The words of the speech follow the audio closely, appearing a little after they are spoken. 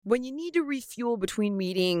When you need to refuel between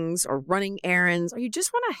meetings or running errands, or you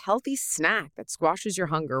just want a healthy snack that squashes your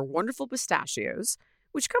hunger, wonderful pistachios,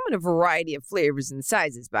 which come in a variety of flavors and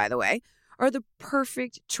sizes, by the way, are the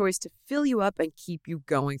perfect choice to fill you up and keep you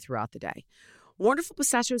going throughout the day. Wonderful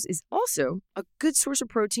Pistachios is also a good source of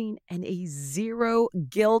protein and a zero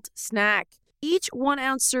guilt snack. Each 1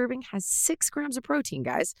 ounce serving has 6 grams of protein,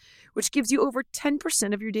 guys, which gives you over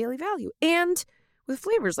 10% of your daily value. And with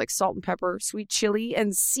flavors like salt and pepper, sweet chili,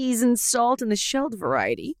 and seasoned salt in the shelled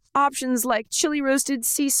variety, options like chili roasted,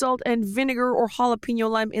 sea salt, and vinegar or jalapeno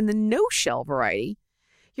lime in the no-shell variety,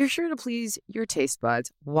 you're sure to please your taste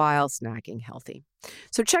buds while snacking healthy.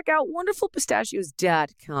 So check out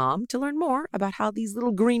wonderfulpistachios.com to learn more about how these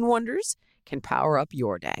little green wonders can power up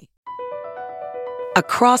your day.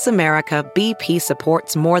 Across America, BP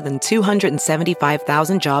supports more than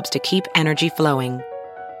 275,000 jobs to keep energy flowing.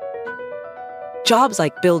 Jobs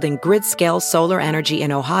like building grid-scale solar energy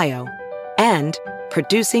in Ohio and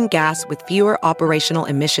producing gas with fewer operational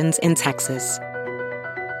emissions in Texas.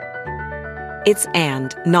 It's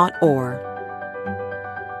and, not or.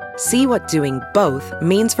 See what doing both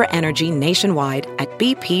means for energy nationwide at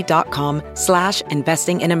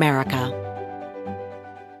bp.com/investing in America.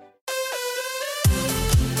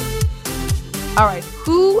 All right,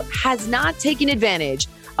 who has not taken advantage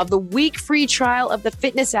of the week free trial of the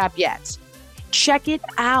fitness app yet? Check it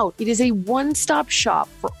out. It is a one-stop shop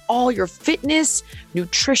for all your fitness,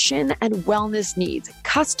 nutrition, and wellness needs.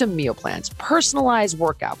 Custom meal plans, personalized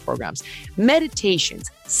workout programs, meditations,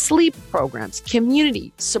 sleep programs,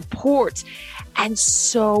 community support, and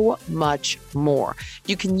so much more.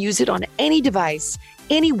 You can use it on any device,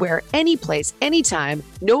 anywhere, any place, anytime.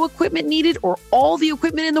 No equipment needed, or all the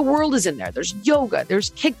equipment in the world is in there. There's yoga,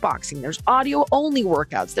 there's kickboxing, there's audio-only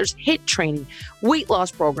workouts, there's HIIT training, weight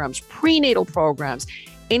loss programs, prenatal programs.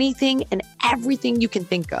 Anything and everything you can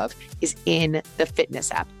think of is in the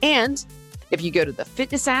fitness app. And if you go to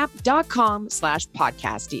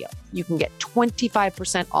thefitnessapp.com/podcast deal, you can get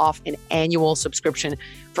 25% off an annual subscription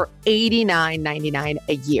for $89.99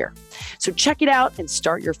 a year. So check it out and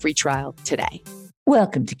start your free trial today.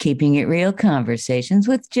 Welcome to Keeping It Real Conversations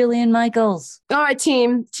with Jillian Michaels. All right,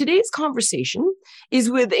 team. Today's conversation is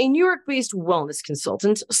with a New York-based wellness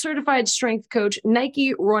consultant, certified strength coach,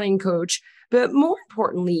 Nike running coach, but more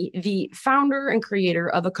importantly, the founder and creator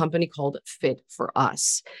of a company called Fit for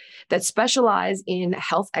Us that specialize in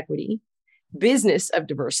health equity, business of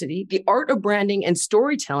diversity, the art of branding and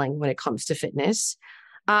storytelling when it comes to fitness,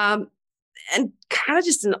 and kind of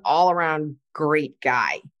just an all-around great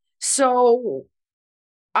guy. So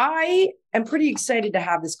I am pretty excited to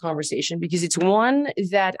have this conversation because it's one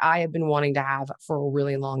that I have been wanting to have for a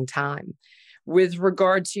really long time with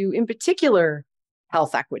regard to, in particular,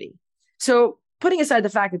 health equity. So putting aside the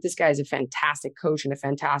fact that this guy is a fantastic coach and a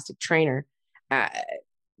fantastic trainer,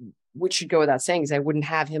 which should go without saying because I wouldn't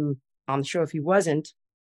have him on the show if he wasn't.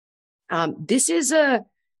 This is a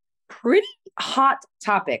pretty hot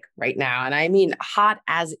topic right now. And I mean hot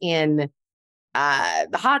as in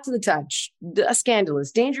the hot to the touch, a scandalous,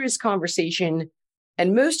 dangerous conversation,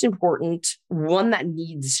 and most important, one that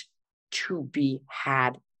needs to be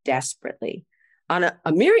had desperately on a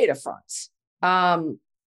myriad of fronts. On,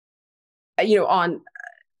 I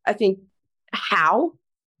think, how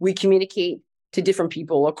we communicate to different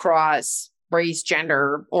people across race,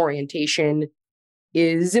 gender, orientation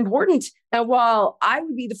is important. And while I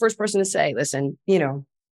would be the first person to say, listen, you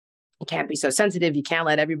can't be so sensitive. You can't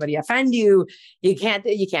let everybody offend you. You can't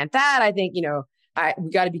that. I think, we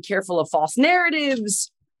got to be careful of false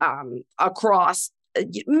narratives across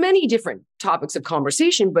many different topics of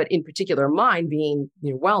conversation, but in particular mine being,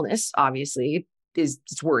 wellness, obviously,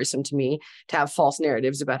 it's worrisome to me to have false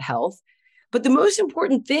narratives about health. But the most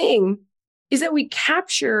important thing is that we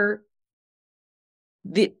capture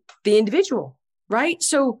the individual, right?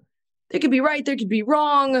 So it could be right, there could be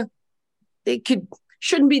wrong.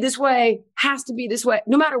 Shouldn't be this way, has to be this way.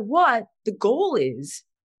 No matter what, the goal is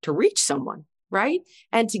to reach someone, right?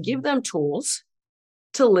 And to give them tools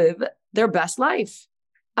to live their best life.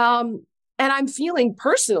 And I'm feeling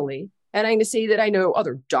personally, and I'm going to say that I know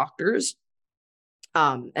other doctors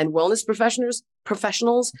and wellness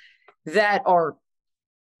professionals that are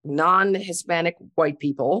non-Hispanic white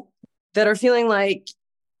people that are feeling like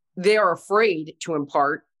they are afraid to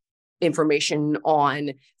impart information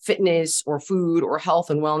on fitness or food or health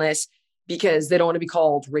and wellness because they don't want to be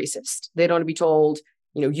called racist. They don't want to be told,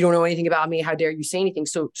 you don't know anything about me. How dare you say anything?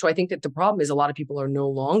 So I think that the problem is a lot of people are no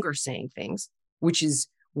longer saying things, which is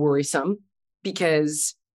worrisome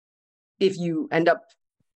because if you end up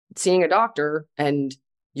seeing a doctor and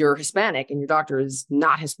you're Hispanic and your doctor is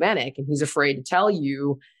not Hispanic and he's afraid to tell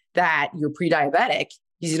you that you're pre-diabetic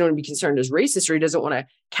because you don't want to be concerned as racist, or he doesn't want to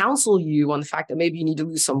counsel you on the fact that maybe you need to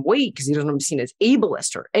lose some weight because he doesn't want to be seen as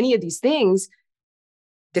ableist or any of these things,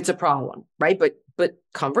 that's a problem, right? But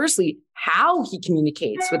conversely, how he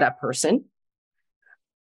communicates with that person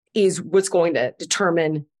is what's going to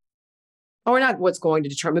determine, or not what's going to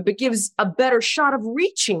determine, but gives a better shot of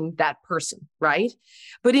reaching that person, right?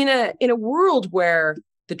 But in a world where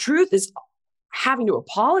the truth is having to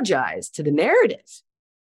apologize to the narrative,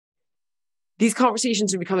 these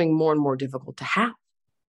conversations are becoming more and more difficult to have.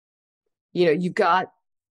 You know, you've got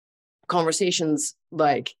conversations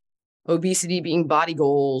like obesity being body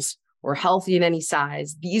goals or healthy in any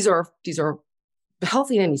size. These are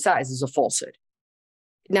healthy in any size is a falsehood.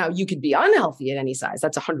 Now, you could be unhealthy at any size.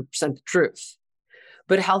 That's 100% the truth.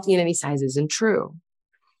 But healthy in any size isn't true.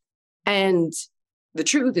 And the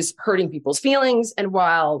truth is hurting people's feelings. And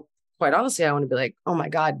while, quite honestly, I want to be like, oh my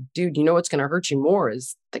God, dude, you know what's going to hurt you more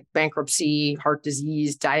is like bankruptcy, heart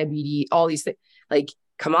disease, diabetes, all these things. Like,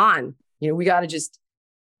 come on. You know, we got to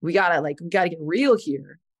get real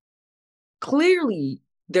here. Clearly,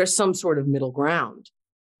 there's some sort of middle ground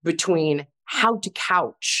between how to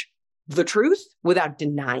couch the truth without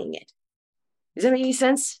denying it. Does that make any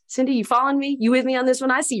sense? Cindy, you following me? You with me on this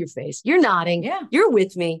one? I see your face. You're nodding. Yeah. You're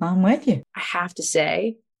with me. I'm with you. I have to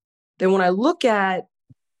say that when I look at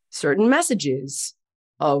certain messages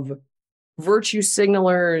of virtue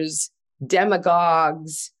signalers,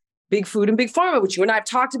 demagogues, big food and big pharma, which you and I have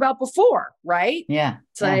talked about before, right? Yeah.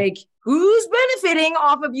 It's like, who's benefiting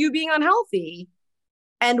off of you being unhealthy?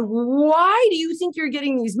 And why do you think you're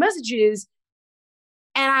getting these messages?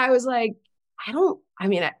 And I was like, I don't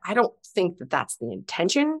think that that's the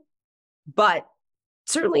intention, but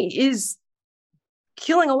certainly is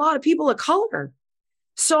killing a lot of people of color.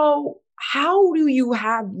 So how do you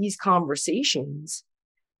have these conversations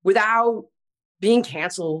without being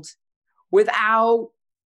canceled, without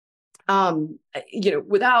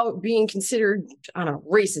without being considered, I don't know,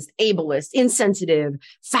 racist, ableist, insensitive,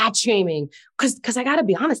 fat shaming? Because I got to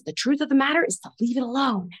be honest, the truth of the matter is to leave it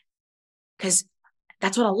alone. Because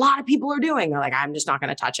that's what a lot of people are doing. They're like, I'm just not going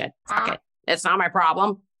to touch it. Fuck it. It's not my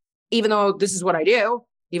problem. Even though this is what I do,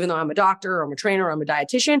 even though I'm a doctor, or I'm a trainer, or I'm a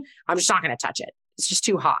dietitian, I'm just not going to touch it. It's just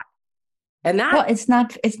too hot. And that, well, it's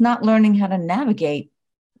not learning how to navigate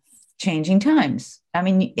changing times. I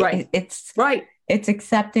mean, right. It's right. It's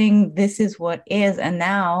accepting this is what is. And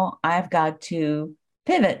now I've got to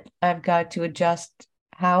pivot. I've got to adjust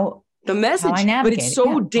how the message, how I navigate. But it's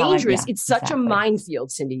so dangerous. It's such a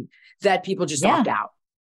minefield, Cindy, that people just opt out.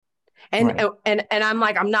 And I'm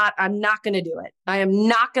like, I'm not going to do it. I am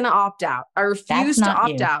not going to opt out. I refuse to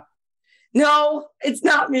opt out. No, it's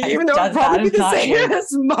not me, even though it's probably the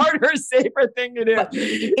smarter, safer thing to do.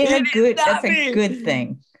 That's a good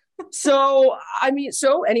thing. So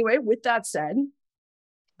anyway, with that said,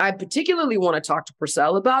 I particularly want to talk to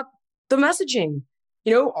Purcell about the messaging.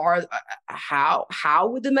 You know, how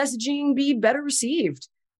would the messaging be better received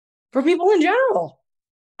for people in general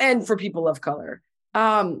and for people of color?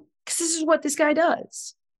 Because this is what this guy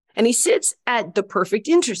does. And he sits at the perfect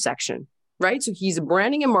intersection, right? So he's a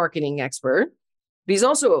branding and marketing expert, but he's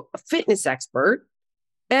also a fitness expert,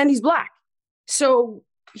 and he's Black. So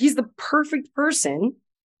he's the perfect person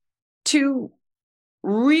to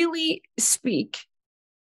really speak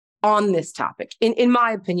on this topic, in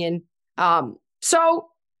my opinion. So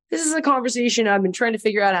this is a conversation I've been trying to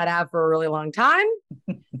figure out how to have for a really long time.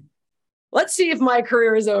 Let's see if my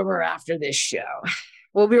career is over after this show.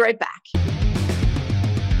 We'll be right back.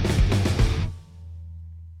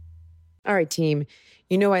 All right, team.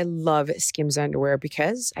 You know I love Skims underwear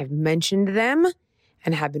because I've mentioned them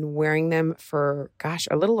and have been wearing them for,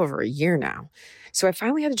 a little over a year now. So I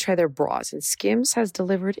finally had to try their bras, and Skims has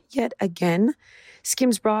delivered yet again.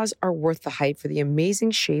 Skims bras are worth the hype for the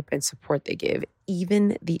amazing shape and support they give.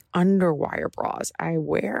 Even the underwire bras I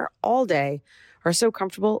wear all day are so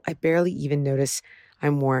comfortable, I barely even notice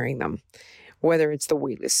I'm wearing them. Whether it's the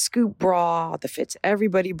weightless scoop bra, the Fits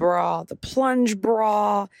Everybody bra, the plunge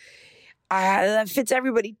bra, the Fits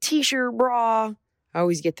Everybody t-shirt bra, I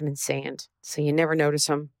always get them in sand, so you never notice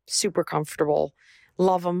them. Super comfortable.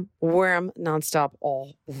 Love them. Wear them nonstop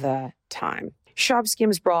all the time. Shop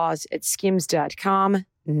Skims bras at skims.com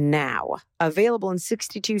now. Available in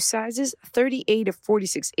 62 sizes, 38 to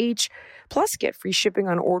 46H, plus get free shipping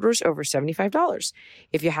on orders over $75.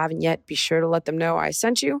 If you haven't yet, be sure to let them know I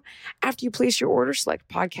sent you. After you place your order, select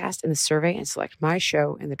podcast in the survey and select my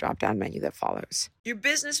show in the drop-down menu that follows. Your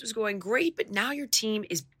business was going great, but now your team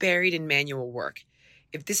is buried in manual work.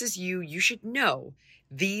 If this is you, you should know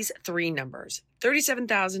these three numbers: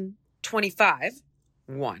 37,025,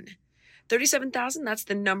 1. 37,000, that's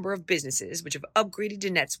the number of businesses which have upgraded to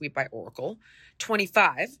NetSuite by Oracle.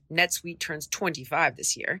 25, NetSuite turns 25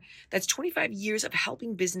 this year. That's 25 years of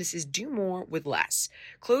helping businesses do more with less,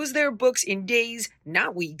 close their books in days,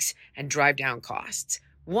 not weeks, and drive down costs.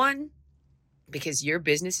 One, because your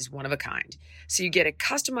business is one of a kind. So you get a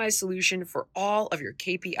customized solution for all of your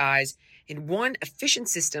KPIs in one efficient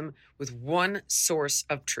system with one source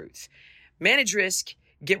of truth. Manage risk,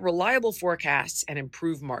 get reliable forecasts, and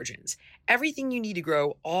improve margins. Everything you need to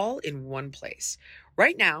grow all in one place.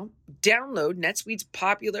 Right now, download NetSuite's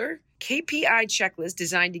popular KPI checklist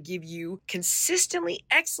designed to give you consistently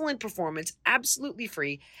excellent performance absolutely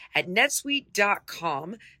free at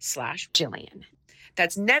netsuite.com/Jillian.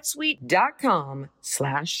 That's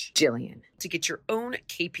netsuite.com/Jillian to get your own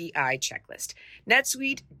KPI checklist.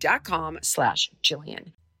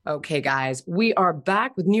 netsuite.com/Jillian. Okay, guys, we are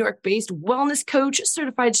back with New York-based wellness coach,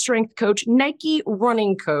 certified strength coach, Nike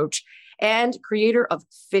running coach, and creator of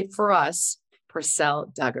Fit for Us,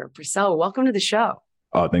 Purcell Duggar. Purcell, welcome to the show.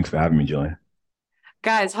 Oh, thanks for having me, Jillian.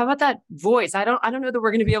 Guys, how about that voice? I don't know that we're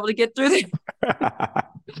going to be able to get through this.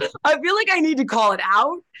 I feel like I need to call it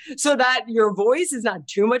out so that your voice is not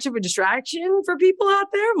too much of a distraction for people out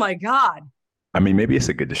there. My God. I mean, maybe it's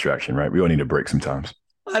a good distraction, right? We all need a break sometimes.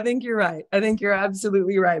 I think you're right. I think you're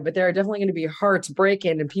absolutely right. But there are definitely going to be hearts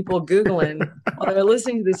breaking and people Googling while they're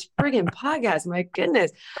listening to this friggin' podcast. My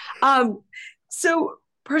goodness. So,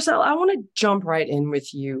 Purcell, I want to jump right in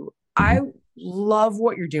with you. I love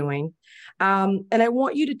what you're doing. And I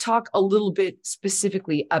want you to talk a little bit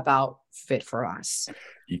specifically about Fit for Us.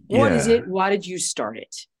 Yeah. What is it? Why did you start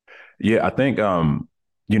it? Yeah, I think,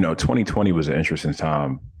 2020 was an interesting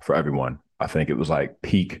time for everyone. I think it was like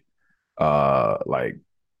peak,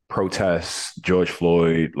 protests, George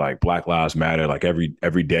Floyd, like Black Lives Matter, like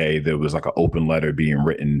every day there was like an open letter being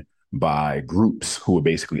written by groups who were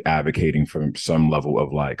basically advocating for some level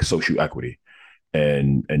of like social equity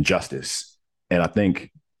and justice. And I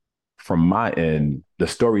think from my end, the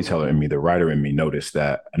storyteller in me, the writer in me noticed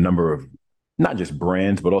that a number of not just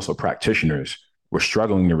brands, but also practitioners were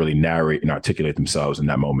struggling to really narrate and articulate themselves in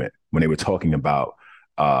that moment when they were talking about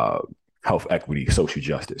health equity, social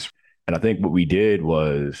justice. And I think what we did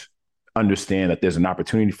was understand that there's an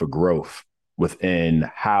opportunity for growth within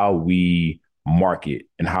how we market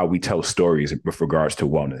and how we tell stories with regards to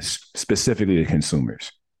wellness, specifically to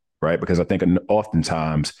consumers, right? Because I think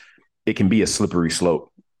oftentimes it can be a slippery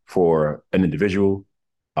slope for an individual,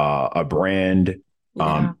 a brand,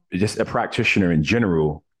 just a practitioner in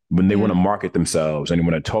general, when they want to market themselves and they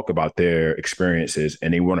want to talk about their experiences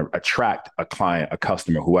and they want to attract a client, a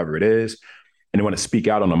customer, whoever it is, and they want to speak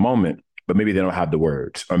out on a moment, but maybe they don't have the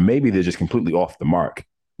words, or maybe they're just completely off the mark,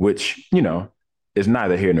 which, is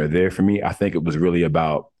neither here nor there for me. I think it was really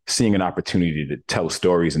about seeing an opportunity to tell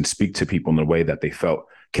stories and speak to people in a way that they felt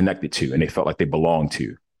connected to and they felt like they belonged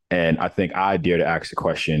to. And I think I dare to ask the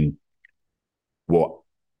question, well,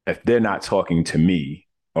 if they're not talking to me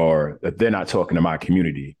or if they're not talking to my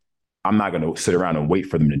community, I'm not going to sit around and wait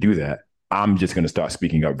for them to do that. I'm just going to start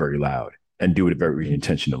speaking up very loud and do it very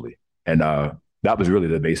intentionally. And that was really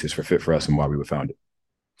the basis for Fit for Us and why we were founded.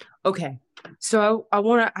 Okay. So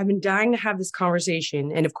I've been dying to have this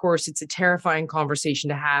conversation. And of course, it's a terrifying conversation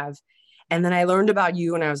to have. And then I learned about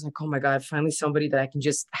you and I was like, oh my God, finally somebody that I can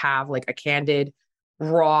just have like a candid,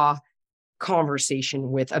 raw conversation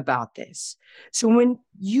with about this. So when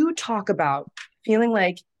you talk about feeling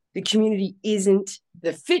like the community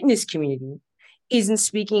the fitness community isn't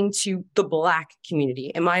speaking to the Black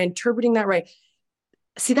community, am I interpreting that right?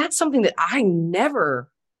 See, that's something that I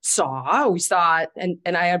never saw. I always thought, and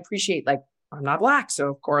I appreciate, like, I'm not Black, so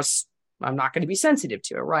of course I'm not going to be sensitive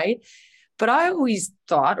to it, right? But I always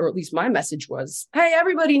thought, or at least my message was, hey,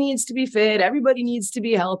 everybody needs to be fit. Everybody needs to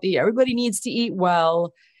be healthy. Everybody needs to eat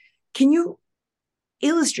well. Can you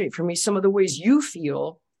illustrate for me some of the ways you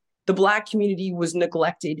feel the Black community was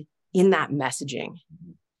neglected in that messaging?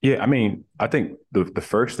 Yeah, I mean, I think the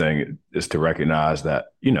first thing is to recognize that,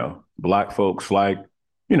 Black folks, like,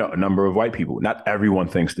 a number of white people, not everyone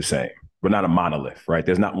thinks the same. We're not a monolith, right?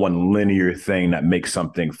 There's not one linear thing that makes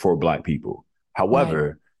something for Black people.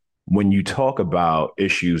 However, when you talk about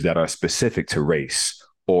issues that are specific to race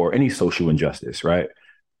or any social injustice, right,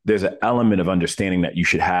 there's an element of understanding that you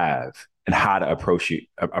should have and how to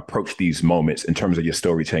approach these moments in terms of your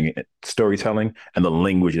storytelling and the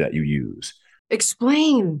language that you use.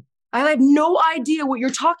 Explain. I have no idea what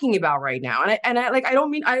you're talking about right now. And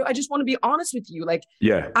I just want to be honest with you. Like,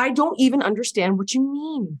 I don't even understand what you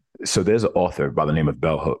mean. So there's an author by the name of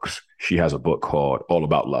Bell Hooks. She has a book called All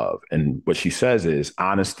About Love. And what she says is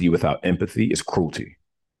honesty without empathy is cruelty.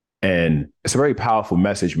 And it's a very powerful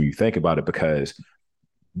message when you think about it, because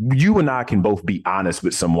you and I can both be honest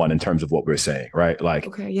with someone in terms of what we're saying, right? Like,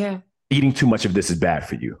 okay, yeah, eating too much of this is bad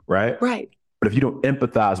for you, right? Right. But if you don't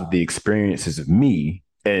empathize with the experiences of me,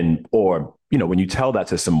 and, or, you know, when you tell that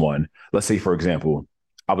to someone, let's say, for example,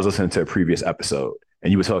 I was listening to a previous episode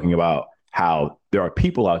and you were talking about how there are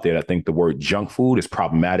people out there that think the word junk food is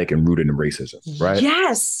problematic and rooted in racism, right?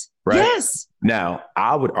 Yes. Right. Yes. Now,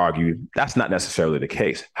 I would argue that's not necessarily the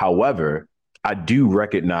case. However, I do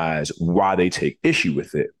recognize why they take issue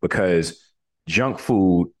with it, because junk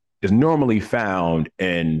food is normally found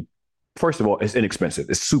in, first of all, it's inexpensive.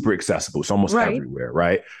 It's super accessible. It's almost everywhere,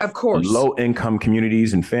 right? Of course. Low income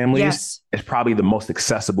communities and families, yes, it's probably the most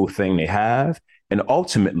accessible thing they have. And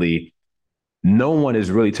ultimately, no one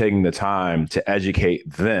is really taking the time to educate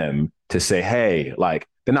them to say, hey, like,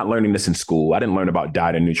 they're not learning this in school. I didn't learn about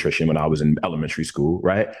diet and nutrition when I was in elementary school,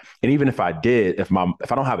 right? And even if I did, if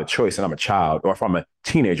I don't have a choice and I'm a child, or if I'm a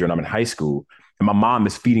teenager and I'm in high school and my mom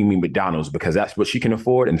is feeding me McDonald's because that's what she can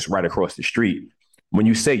afford and it's right across the street, when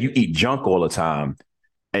you say you eat junk all the time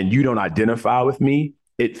and you don't identify with me,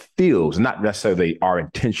 it feels, not necessarily they are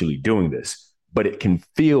intentionally doing this, but it can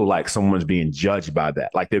feel like someone's being judged by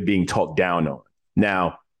that, like they're being talked down on.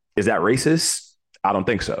 Now, is that racist? I don't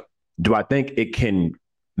think so. Do I think it can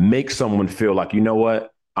make someone feel like, you know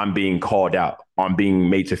what, I'm being called out, I'm being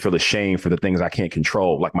made to feel ashamed for the things I can't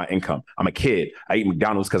control, like my income? I'm a kid. I eat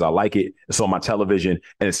McDonald's because I like it. It's on my television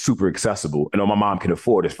and it's super accessible. And all my mom can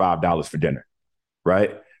afford is $5 for dinner,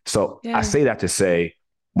 right? So I say that to say,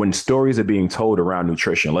 when stories are being told around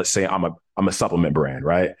nutrition, let's say I'm a supplement brand,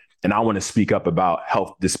 right? And I want to speak up about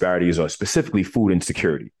health disparities or specifically food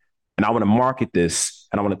insecurity. And I want to market this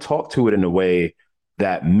and I want to talk to it in a way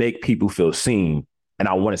that make people feel seen. And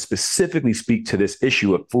I want to specifically speak to this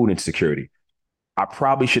issue of food insecurity. I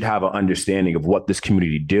probably should have an understanding of what this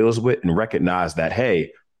community deals with and recognize that,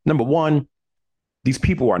 hey, number one, these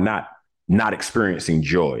people are not experiencing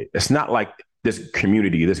joy. It's not like this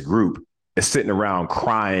community, this group is sitting around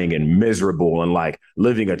crying and miserable and like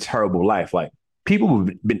living a terrible life. Like, people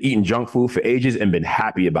have been eating junk food for ages and been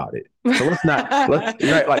happy about it. So let's not fall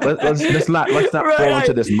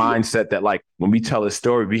into this mindset that, like, when we tell a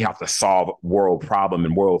story, we have to solve world problem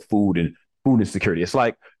and world food and food insecurity. It's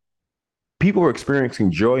like, people are experiencing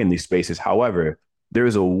joy in these spaces. However, there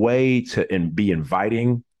is a way to be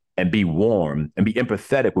inviting and be warm and be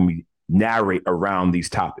empathetic when we narrate around these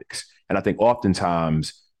topics. And I think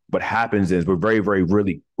oftentimes what happens is we're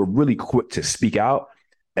really quick to speak out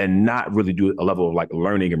and not really do a level of like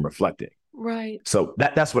learning and reflecting. Right. So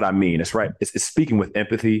that's what I mean. It's right. It's speaking with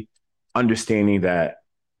empathy, understanding that,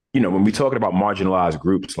 you know, when we're talking about marginalized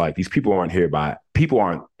groups, like, these people aren't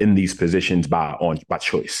in these positions by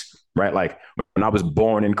choice, right? Like, when I was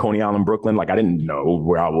born in Coney Island, Brooklyn, like, I didn't know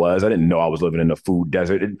where I was. I didn't know I was living in a food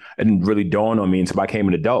desert. It didn't really dawn on me until I became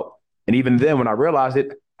an adult. And even then, when I realized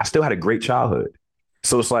it, I still had a great childhood.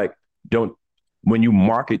 So it's like, when you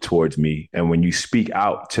market towards me and when you speak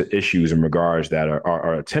out to issues in regards that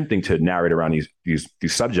are attempting to narrate around these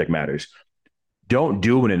subject matters, don't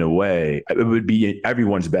do it in a way, it would be in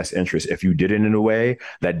everyone's best interest if you did it in a way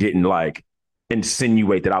that didn't like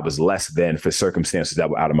insinuate that I was less than for circumstances that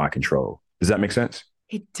were out of my control. Does that make sense?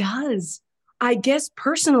 It does. I guess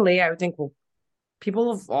personally, I would think, well,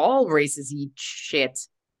 people of all races eat shit.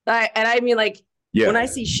 I mean, like, when I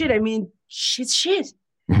say shit, I mean shit's shit.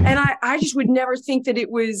 And I just would never think that it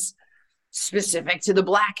was specific to the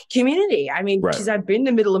Black community. I mean, because I've been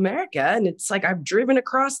to Middle America and it's like I've driven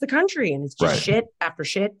across the country and it's just shit after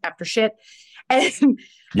shit after shit. And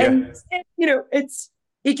you know,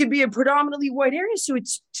 it could be a predominantly white area. So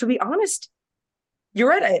it's, to be honest, you're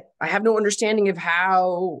right. I have no understanding of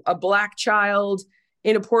how a Black child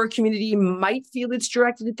in a poor community might feel it's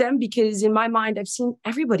directed at them, because in my mind, I've seen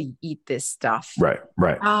everybody eat this stuff. Right.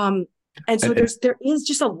 And so there is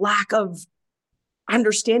just a lack of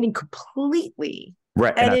understanding completely.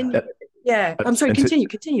 Right. I'm sorry,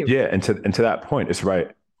 continue. Yeah. And to that point, it's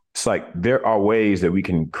right. It's like, there are ways that we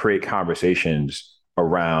can create conversations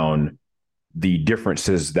around the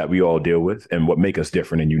differences that we all deal with and what make us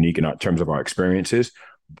different and unique in terms of our experiences,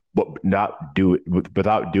 but not do it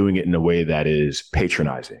without doing it in a way that is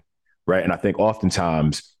patronizing. Right. And I think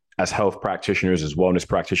oftentimes, as health practitioners, as wellness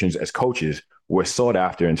practitioners, as coaches, we're sought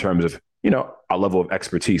after in terms of, you know, our level of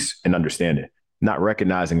expertise and understanding, not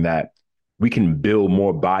recognizing that we can build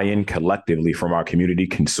more buy-in collectively from our community,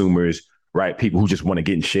 consumers, right? People who just want to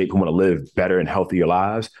get in shape, who want to live better and healthier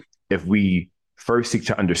lives. If we first seek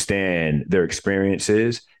to understand their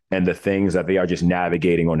experiences and the things that they are just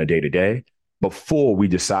navigating on a day-to-day, before we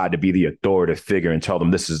decide to be the authoritative figure and tell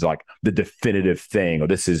them this is like the definitive thing or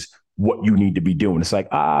this is what you need to be doing. It's like,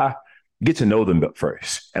 get to know them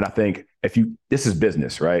first. And I think this is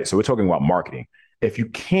business, right? So we're talking about marketing. If you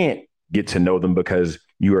can't get to know them because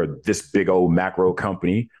you are this big old macro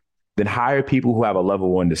company, then hire people who have a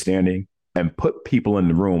level of understanding and put people in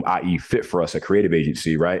the room, i.e. Fit for Us, a creative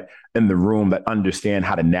agency, right? In the room that understand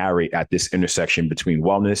how to narrate at this intersection between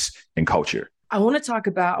wellness and culture. I want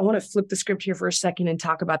to flip the script here for a second and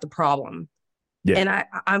talk about the problem. Yeah. And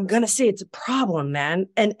I'm going to say it's a problem, man.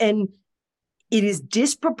 And it is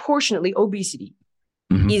disproportionately, obesity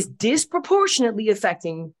is disproportionately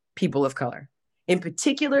affecting people of color, in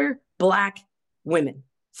particular, Black women.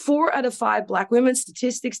 4 out of 5 Black women,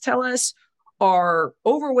 statistics tell us, are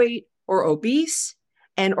overweight or obese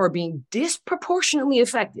and are being disproportionately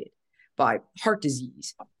affected by heart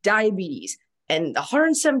disease, diabetes, and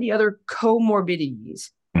 170 other comorbidities.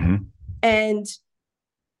 And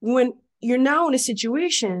when you're now in a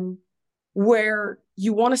situation where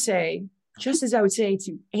you want to say, just as I would say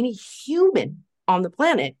to any human on the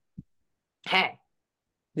planet, hey,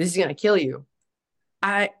 this is going to kill you.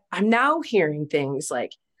 I'm now hearing things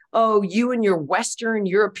like, oh, you and your Western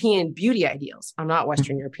European beauty ideals. I'm not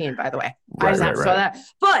Western European, by the way. I just have to throw that.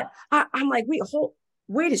 But I'm like,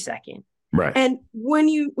 wait a second. Right. And when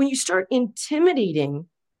you start intimidating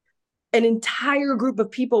an entire group of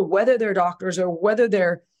people, whether they're doctors or whether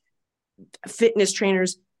they're fitness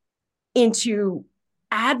trainers, into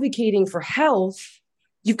advocating for health,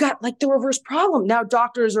 you've got like the reverse problem. Now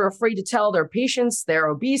doctors are afraid to tell their patients they're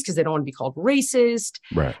obese because they don't want to be called racist.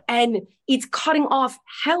 Right. And it's cutting off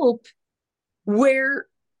help where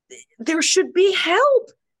there should be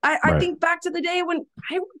help. I think back to the day when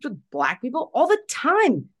I worked with Black people all the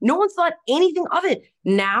time. No one thought anything of it.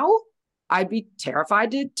 Now I'd be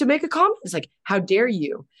terrified to make a comment. It's like, how dare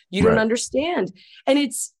you? You don't understand. And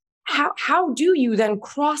it's how do you then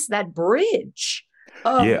cross that bridge?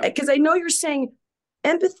 Because I know you're saying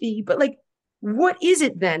empathy, but like, what is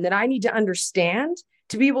it then that I need to understand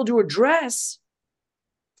to be able to address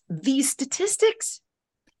these statistics?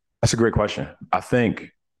 That's a great question. I think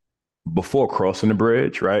before crossing the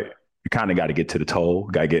bridge, right, you kind of got to get to the toll,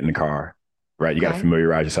 got to get in the car, right? You got to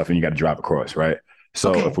familiarize yourself and you got to drive across, right?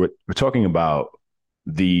 So if we're talking about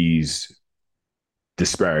these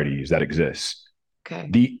disparities that exist,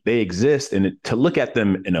 they exist, and to look at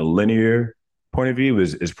them in a linear point of view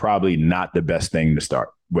is probably not the best thing to start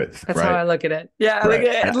with. That's how I look at it. Yeah, I look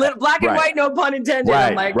at it. Black and white, no pun intended.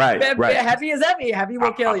 I'm like, heavy is heavy. Heavy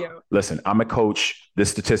will kill you. Listen, I'm a coach. This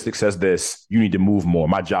statistic says this. You need to move more.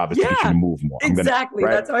 My job is to get you to move more. Exactly.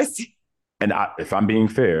 That's how I see. And if I'm being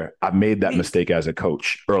fair, I've made that mistake as a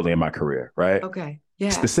coach early in my career, right? Okay. Yeah.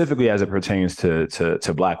 Specifically as it pertains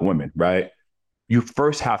to Black women, right? You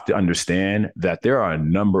first have to understand that there are a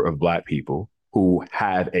number of Black people who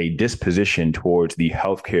have a disposition towards the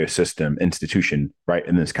healthcare system institution, right,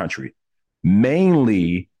 in this country.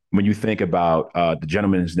 Mainly when you think about the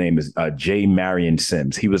gentleman's name is J. Marion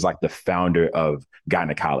Sims. He was like the founder of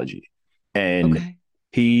gynecology. And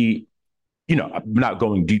he, I'm not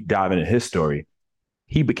going deep dive into his story.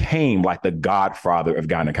 He became like the godfather of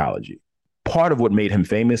gynecology. Part of what made him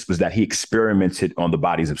famous was that he experimented on the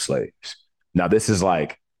bodies of slaves. Now, this is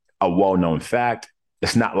like a well-known fact.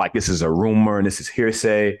 It's not like this is a rumor and this is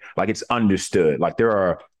hearsay. Like, it's understood. Like, there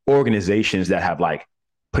are organizations that have like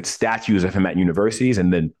put statues of him at universities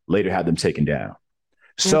and then later had them taken down.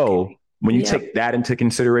 So when you take that into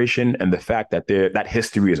consideration and the fact that that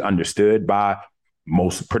history is understood by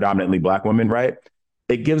most predominantly Black women, right?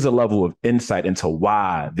 It gives a level of insight into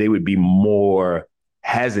why they would be more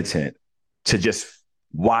hesitant to just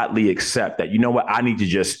widely accept that, you know what, I need to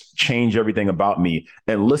just change everything about me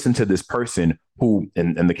and listen to this person who,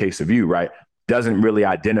 in the case of you, right, doesn't really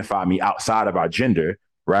identify me outside of our gender,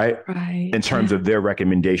 right? In terms of their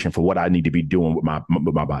recommendation for what I need to be doing with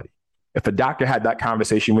my body. If a doctor had that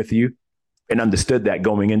conversation with you and understood that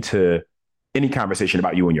going into any conversation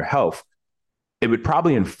about you and your health, it would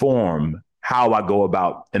probably inform how I go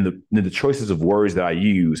about and the choices of words that I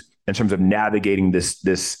use in terms of navigating this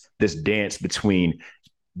dance between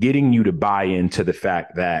getting you to buy into the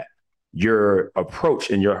fact that your approach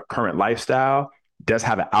and your current lifestyle does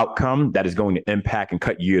have an outcome that is going to impact and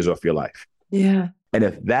cut years off your life. Yeah. And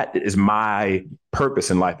if that is my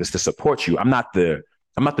purpose in life, is to support you, I'm not the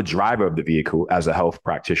driver of the vehicle as a health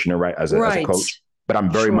practitioner, right? As a coach, but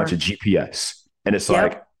I'm very much a GPS. And it's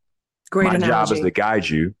like, great my analogy. job is to guide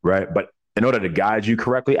you, right? But in order to guide you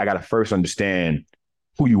correctly, I got to first understand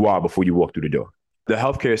who you are before you walk through the door. The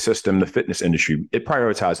healthcare system, the fitness industry, it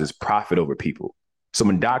prioritizes profit over people. So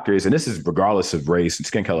when doctors, and this is regardless of race and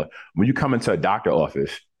skin color, when you come into a doctor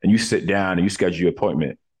office and you sit down and you schedule your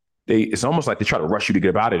appointment, it's almost like they try to rush you to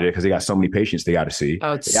get out of there because they got so many patients they got to see.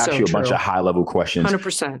 Oh, it's they ask you a bunch of high level questions.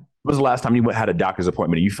 100%. When was the last time you had a doctor's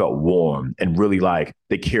appointment and you felt warm and really like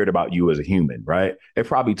they cared about you as a human, right? It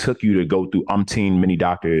probably took you to go through umpteen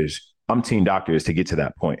doctors to get to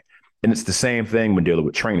that point. And it's the same thing when dealing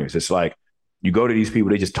with trainers. It's like you go to these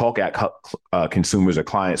people, they just talk at consumers or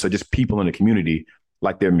clients, or just people in the community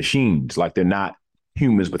like they're machines, like they're not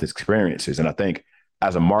humans with experiences. And I think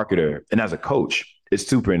as a marketer and as a coach, it's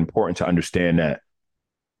super important to understand that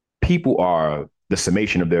people are the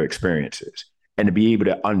summation of their experiences, and to be able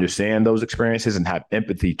to understand those experiences and have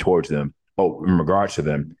empathy towards them in regards to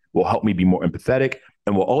them will help me be more empathetic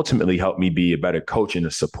and will ultimately help me be a better coach and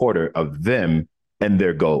a supporter of them and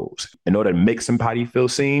their goals. In order to make somebody feel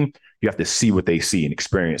seen, you have to see what they see and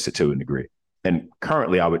experience it to a degree. And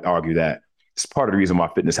currently, I would argue that it's part of the reason why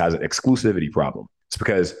fitness has an exclusivity problem. It's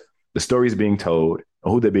because the stories being told,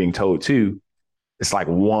 or who they're being told to, it's like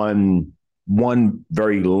one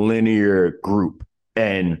very linear group.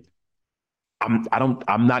 And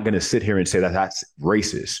I'm not going to sit here and say that that's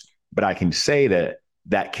racist, but I can say that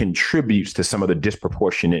contributes to some of the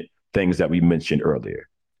disproportionate things that we mentioned earlier,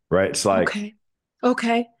 right? It's like,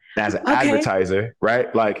 okay. As an advertiser,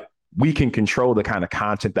 right? Like we can control the kind of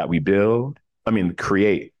content that we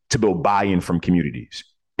create to build buy-in from communities.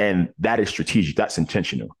 And that is strategic. That's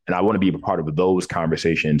intentional. And I want to be a part of those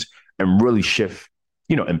conversations and really shift,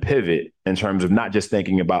 and pivot in terms of not just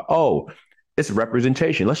thinking about, oh, it's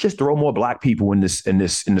representation. Let's just throw more Black people in this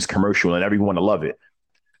commercial and everyone will love it.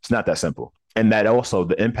 It's not that simple. And that also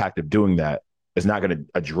the impact of doing that is not going to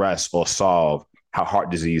address or solve how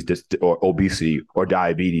heart disease or obesity or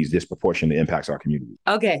diabetes disproportionately impacts our community.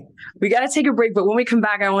 Okay, we got to take a break, but when we come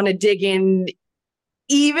back, I want to dig in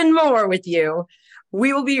even more with you.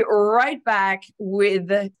 We will be right back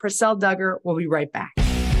with Purcell Duggar. We'll be right back.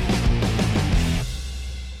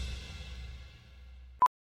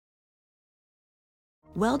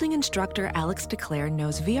 Welding instructor Alex DeClaire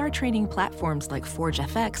knows VR training platforms like Forge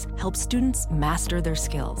FX help students master their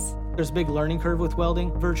skills. There's a big learning curve with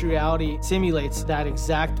welding. Virtual reality simulates that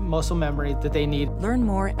exact muscle memory that they need. Learn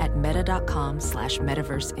more at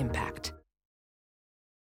meta.com/metaverseimpact.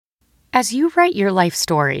 As you write your life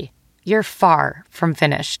story, you're far from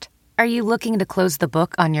finished. Are you looking to close the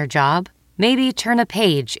book on your job? Maybe turn a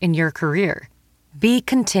page in your career? Be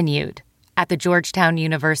continued at the Georgetown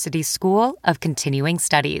University School of Continuing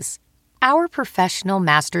Studies. Our professional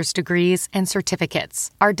master's degrees and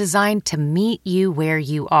certificates are designed to meet you where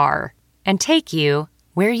you are and take you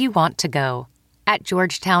where you want to go. At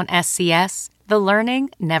Georgetown SCS, the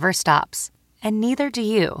learning never stops, and neither do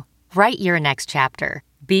you. Write your next chapter.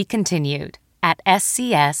 Be continued at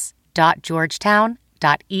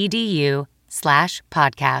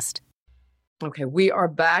scs.georgetown.edu/podcast. Okay, we are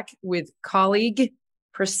back with colleague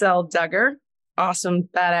Purcell Duggar, awesome,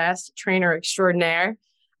 badass trainer extraordinaire.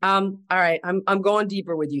 All right, I'm going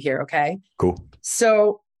deeper with you here, okay? Cool.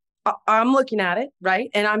 So I'm looking at it, right?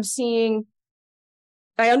 And I'm seeing,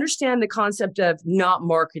 I understand the concept of not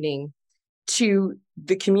marketing to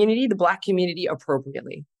the community, the Black community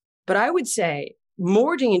appropriately. But I would say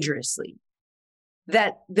more dangerously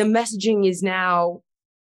that the messaging is now,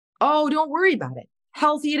 oh, don't worry about it.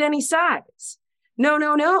 Healthy at any size.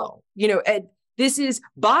 No. This is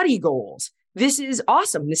body goals. This is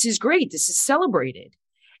awesome. This is great. This is celebrated.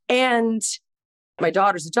 And my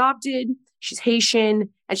daughter's adopted. She's Haitian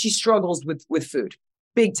and she struggles with food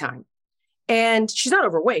big time. And she's not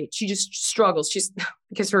overweight. She just struggles.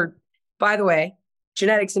 Because her, by the way,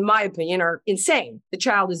 genetics, in my opinion, are insane. The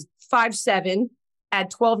child is 5'7" at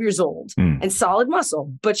 12 years old and solid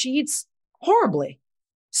muscle, but she eats horribly.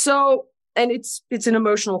 So, and it's an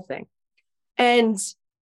emotional thing. And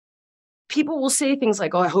people will say things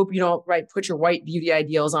like, oh, I hope you don't put your white beauty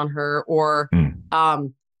ideals on her, or, well,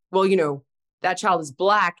 that child is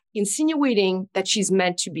Black, insinuating that she's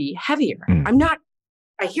meant to be heavier. I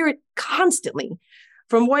hear it constantly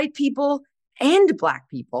from white people and Black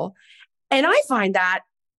people. And I find that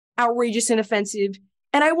outrageous and offensive.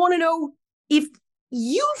 And I want to know if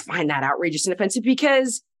you find that outrageous and offensive,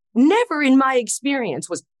 because never in my experience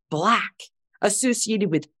was Black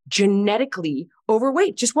associated with genetically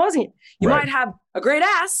overweight. Just wasn't. You might have a great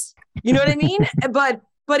ass, you know what I mean?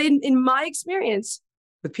 But in my experience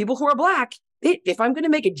with people who are Black, if I'm going to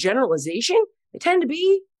make a generalization, they tend to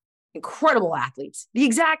be incredible athletes, the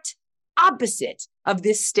exact opposite of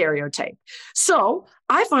this stereotype. So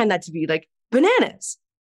I find that to be like bananas.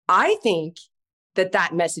 I think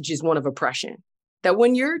that message is one of oppression, that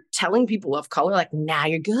when you're telling people of color, like, nah,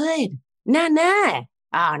 you're good. Nah.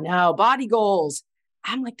 Oh no, body goals.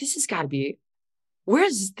 I'm like, this has got to be,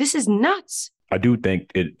 this is nuts. I do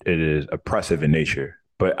think it is oppressive in nature,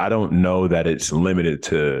 but I don't know that it's limited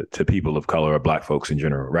to people of color or Black folks in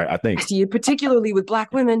general, right? I see it particularly with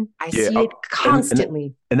Black women. I see it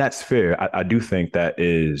constantly. And that's fair. I do think that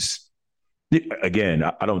is, again,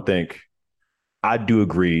 I do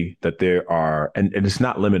agree that there are, and it's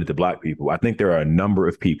not limited to Black people. I think there are a number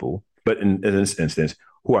of people, but in this instance,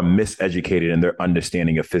 who are miseducated in their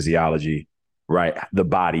understanding of physiology, right? The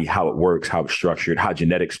body, how it works, how it's structured, how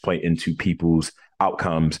genetics play into people's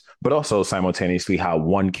outcomes, but also simultaneously how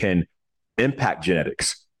one can impact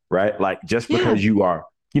genetics, right? Like just because you are,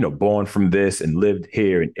 born from this and lived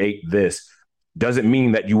here and ate this doesn't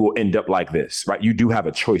mean that you will end up like this, right? You do have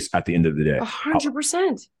a choice at the end of the day.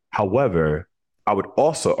 100%. However, I would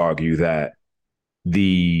also argue that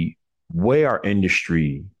the way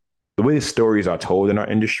the stories are told in our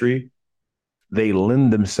industry, they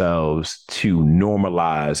lend themselves to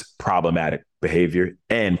normalize problematic behavior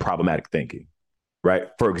and problematic thinking, right?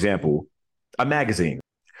 For example, a magazine.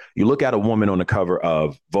 You look at a woman on the cover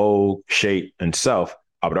of Vogue, Shape, and Self,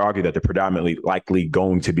 I would argue that they're predominantly likely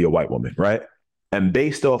going to be a white woman, right? And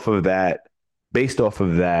based off of that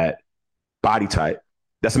body type,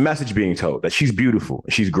 that's a message being told that she's beautiful,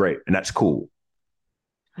 she's great, and that's cool.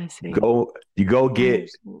 I see. You go get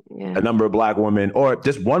a number of Black women or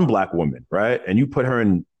just one Black woman, right? And you put her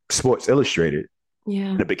in Sports Illustrated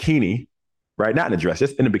in a bikini, right? Not in a dress,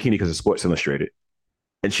 just in a bikini because it's Sports Illustrated.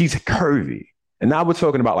 And she's curvy. And now we're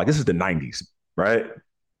talking about this is the 90s, right?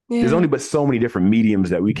 Yeah. There's only but so many different mediums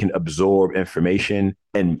that we can absorb information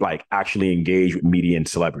and actually engage with media and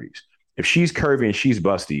celebrities. If she's curvy and she's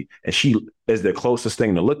busty and she is the closest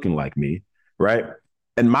thing to looking like me, right?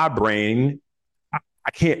 In my brain,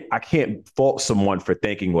 I can't fault someone for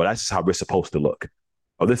thinking, well, that's how we're supposed to look.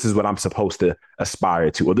 Or this is what I'm supposed to aspire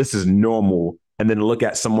to. Or this is normal. And then look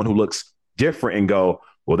at someone who looks different and go,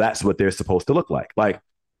 well, that's what they're supposed to look like.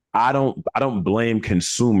 I don't blame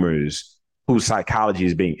consumers whose psychology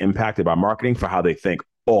is being impacted by marketing for how they think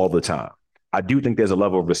all the time. I do think there's a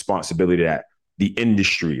level of responsibility that the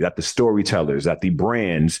industry, that the storytellers, that the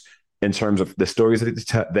brands, in terms of the stories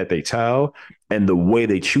that they tell and the way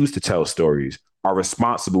they choose to tell stories, are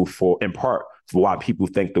responsible for, in part, for why people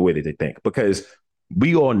think the way that they think. Because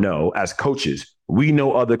we all know, as coaches, we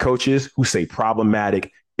know other coaches who say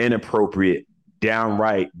problematic, inappropriate,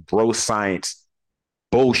 downright bro science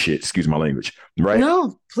bullshit, excuse my language, right?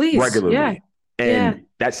 No, please. Regularly. Yeah. And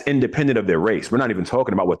that's independent of their race. We're not even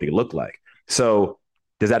talking about what they look like. So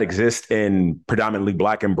does that exist in predominantly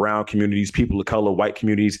Black and brown communities, people of color, white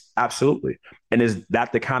communities? Absolutely. And is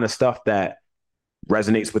that the kind of stuff that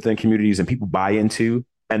resonates within communities and people buy into?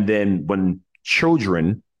 And then when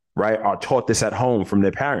children, right, are taught this at home from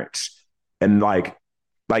their parents, and like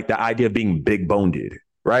the idea of being big boned,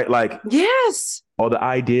 right? Yes. Or the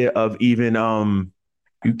idea of even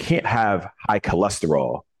you can't have high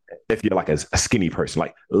cholesterol if you're a skinny person.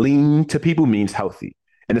 Lean to people means healthy.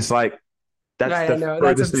 And it's that's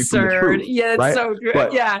that's absurd. Yeah, it's right? So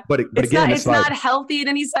good. But again, it's not healthy at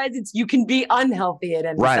any size. You can be unhealthy at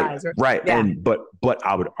any size. Right. Yeah. But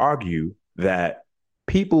I would argue that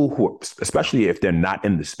people who, especially if they're not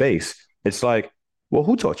in the space, it's well,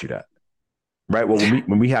 who taught you that? Right. Well,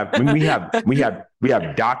 when we have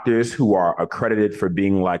doctors who are accredited for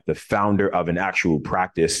being the founder of an actual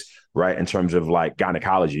practice, right, in terms of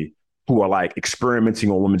gynecology, who are experimenting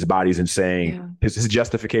on women's bodies and saying his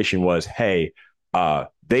justification was, hey,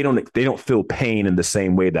 they don't feel pain in the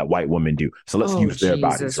same way that white women do. So let's use their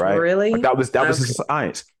bodies, right? Really? That was his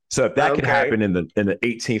science. So if that could happen in the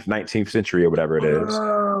 18th, 19th century or whatever it is,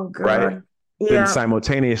 right? Then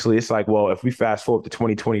simultaneously, it's well, if we fast forward to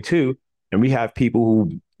 2022 and we have people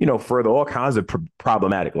who, further all kinds of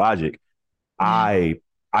problematic logic, I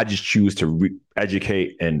just choose to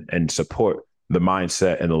educate and support the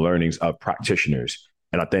mindset and the learnings of practitioners.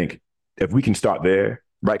 And I think if we can start there,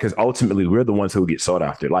 right, because ultimately we're the ones who get sought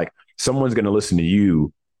after. Someone's going to listen to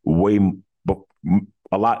you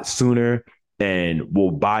a lot sooner and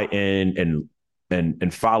will buy in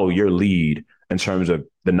and follow your lead in terms of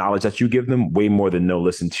the knowledge that you give them way more than they'll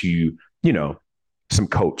listen to, some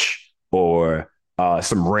coach or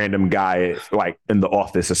some random guy in the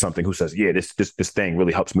office or something who says, yeah, this thing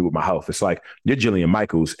really helps me with my health. It's you're Jillian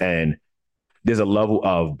Michaels, and there's a level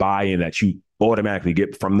of buy-in that you automatically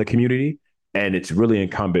get from the community. And it's really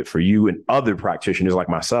incumbent for you and other practitioners like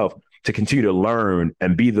myself to continue to learn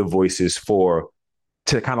and be the voices to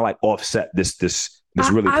kind of offset this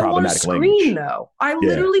really problematic language. I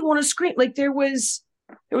literally want to scream. There was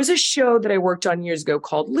a show that I worked on years ago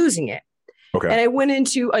called Losing It. Okay. And I went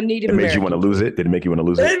into a Native American. It made you want to lose it? Did it make you want to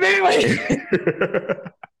lose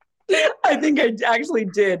it? I think I actually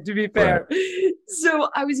did, to be fair. Right. So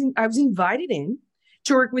I was invited in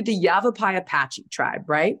to work with the Yavapai Apache tribe,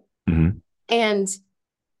 right? Mm-hmm. And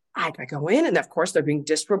I go in, and of course, they're being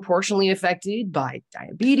disproportionately affected by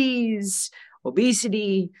diabetes,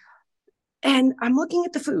 obesity. And I'm looking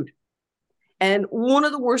at the food. And one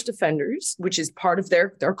of the worst offenders, which is part of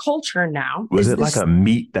their culture now. Was it like a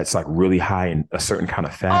meat that's like really high in a certain kind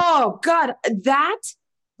of fat? Oh, God. That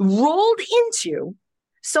rolled into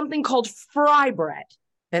something called fry bread.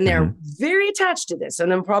 And they're very attached to this.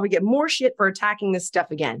 And they'll probably get more shit for attacking this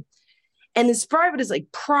stuff again. And this fry bread is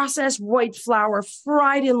like processed white flour,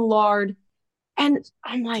 fried in lard. And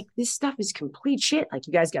I'm like, this stuff is complete shit. Like,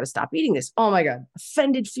 you guys got to stop eating this. Oh my God.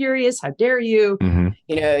 Offended, furious. How dare you?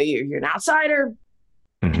 You know, you're an outsider.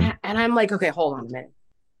 And I'm like, okay, hold on a minute.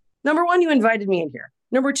 Number one, you invited me in here.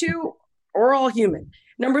 Number two, we're all human.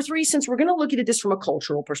 Number three, since we're going to look at this from a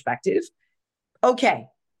cultural perspective, okay,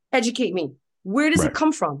 educate me. Where does it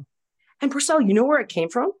come from? And Purcell, you know where it came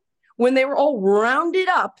from? When they were all rounded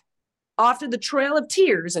up after the Trail of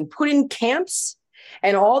Tears and put in camps,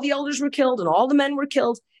 and all the elders were killed and all the men were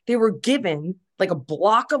killed, they were given like a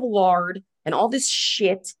block of lard and all this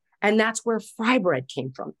shit. And that's where fry bread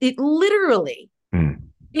came from. It literally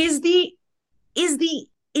is the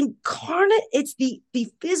incarnate, it's the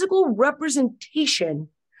physical representation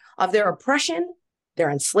of their oppression,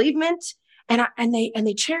 their enslavement, and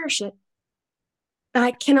they cherish it. And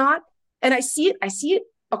I cannot, and I see it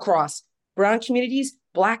across brown communities,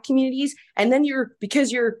 Black communities, and then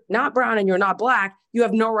because you're not brown and you're not Black, you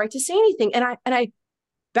have no right to say anything. And I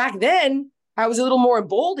back then I was a little more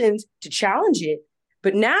emboldened to challenge it,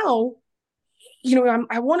 but now, you know,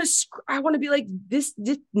 I want to be like this.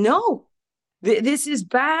 No, this is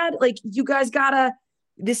bad. Like, you guys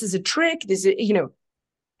this is a trick. This is, you know,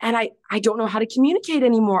 and I don't know how to communicate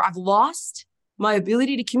anymore. I've lost my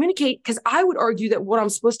ability to communicate, because I would argue that what I'm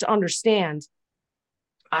supposed to understand,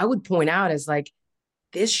 I would point out as like,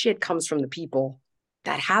 this shit comes from the people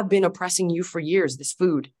that have been oppressing you for years, this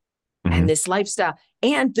food and this lifestyle,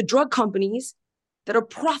 and the drug companies that are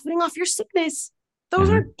profiting off your sickness. Those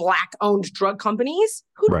aren't Black-owned drug companies.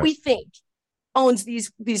 Who do we think owns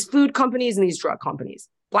these food companies and these drug companies?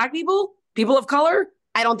 Black people? People of color?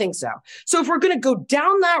 I don't think so. So if we're going to go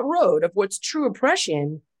down that road of what's true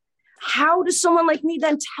oppression, how does someone like me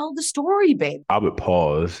then tell the story, babe? I would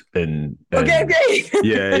pause and okay.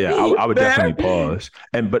 Yeah. I would definitely pause.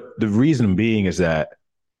 But the reason being is that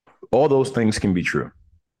all those things can be true,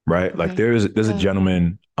 right? Like there's a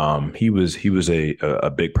gentleman, he was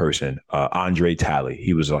a big person, Andre Talley.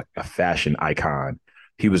 He was like a fashion icon.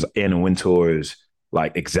 He was Anna Wintour's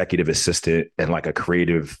like executive assistant and like a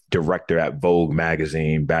creative director at Vogue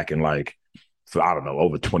magazine back in like, I don't know,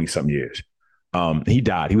 over 20 something years. He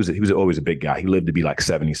died. He was always a big guy. He lived to be like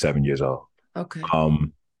 77 years old. Okay.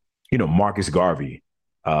 You know, Marcus Garvey,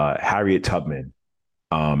 Harriet Tubman,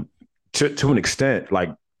 to an extent,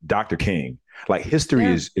 like Dr. King. Like, history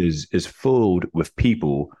is filled with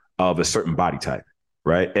people of a certain body type,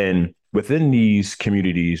 right? And within these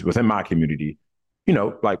communities, within my community, you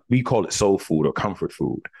know, like we call it soul food or comfort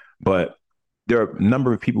food, but there are a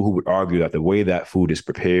number of people who would argue that the way that food is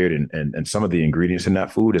prepared and some of the ingredients in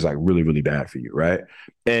that food is like really, really bad for you, right?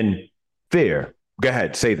 And fair, go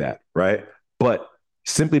ahead, say that, right? But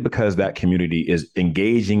simply because that community is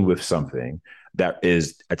engaging with something that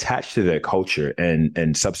is attached to their culture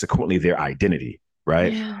and subsequently their identity,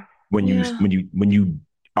 right? Yeah. When you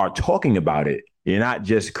are talking about it, you're not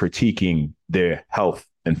just critiquing their health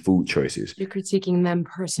and food choices. You're critiquing them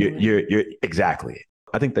personally. You're exactly.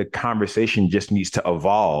 I think the conversation just needs to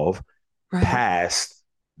evolve past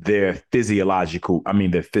their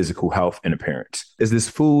physical health and appearance. Is this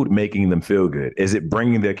food making them feel good? Is it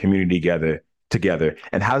bringing their community together?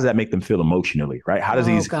 And how does that make them feel emotionally, right? How does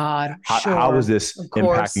how is this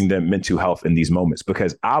impacting their mental health in these moments?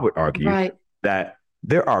 Because I would argue that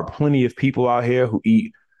there are plenty of people out here who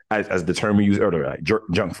eat, as the term we used earlier, like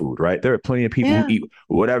junk food, right? There are plenty of people who eat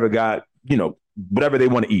whatever they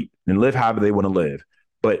want to eat and live however they want to live.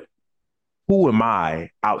 But who am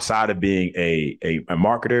I outside of being a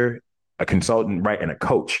marketer, a consultant, right, and a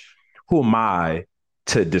coach? Who am I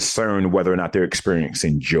to discern whether or not they're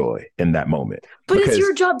experiencing joy in that moment? But it's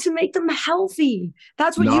your job to make them healthy.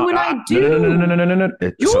 That's what you and I do. No.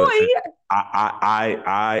 Joy. So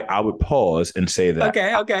I would pause and say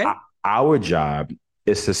that our job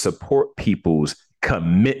is to support people's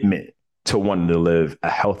commitment to wanting to live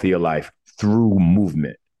a healthier life through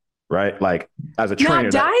movement. Right? Like, as a trainer.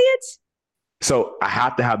 Not diet? So I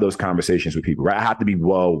have to have those conversations with people, right? I have to be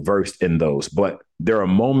well versed in those. But there are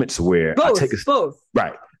moments where both, I take both.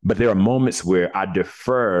 Right. But there are moments where I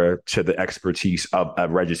defer to the expertise of a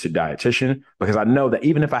registered dietitian, because I know that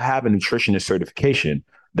even if I have a nutritionist certification,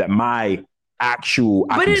 that my actual,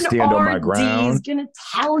 I can stand on my ground. Is gonna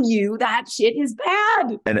tell you that shit is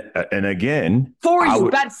bad. And again,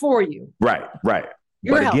 bad for you. Right.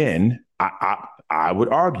 But again, I would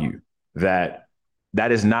argue that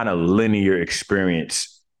is not a linear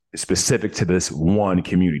experience specific to this one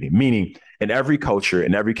community. Meaning, in every culture,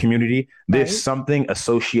 in every community, there's something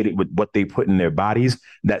associated with what they put in their bodies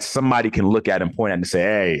that somebody can look at and point at and say,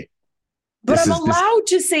 hey. But I'm allowed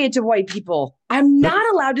to say it to white people. I'm not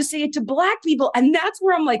allowed to say it to Black people. And that's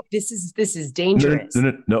where I'm like, this is dangerous.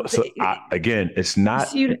 No. So again, it's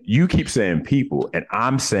not, you keep saying people, and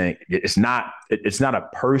I'm saying it's not a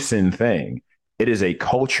person thing. It is a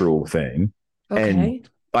cultural thing. Okay. And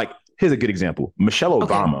like, here's a good example. Michelle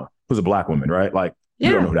Obama, who's a Black woman, right? Like, you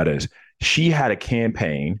don't know who that is. She had a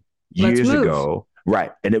campaign years ago,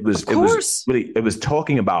 right? And it was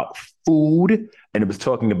talking about food, and it was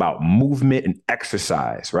talking about movement and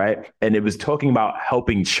exercise, right? And it was talking about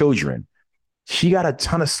helping children. She got a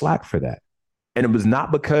ton of slack for that. And it was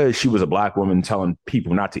not because she was a Black woman telling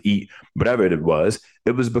people not to eat whatever it was.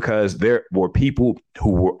 It was because there were people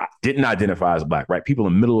who didn't identify as Black, right? People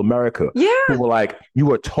in Middle America who were like, you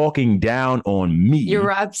are talking down on me.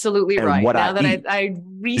 You're absolutely right. Now that I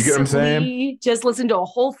recently just listened to a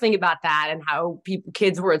whole thing about that and how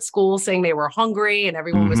kids were at school saying they were hungry and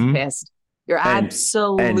everyone was pissed. You're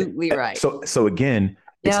absolutely right. So again,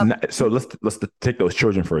 it's not, so let's take those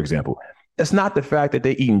children, for example. It's not the fact that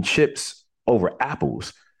they're eating chips over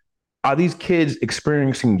apples. Are these kids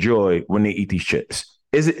experiencing joy when they eat these chips?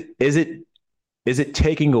 Is it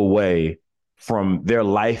taking away from their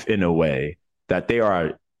life in a way that they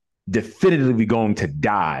are definitively going to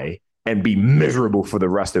die and be miserable for the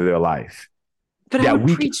rest of their life? But I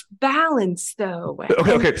would preach balance, though.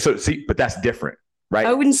 Okay. So see, but that's different, right?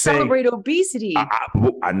 I wouldn't celebrate obesity.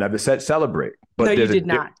 I never said celebrate. But no, you did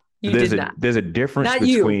not. There's a difference not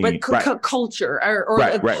between but culture or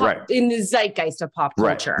in the zeitgeist of pop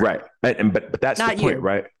culture. Right. But that's not the point,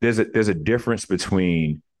 right? There's a difference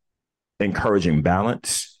between encouraging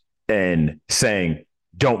balance and saying,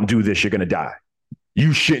 don't do this, you're going to die.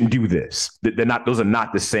 You shouldn't do this. Those are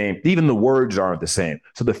not the same. Even the words aren't the same.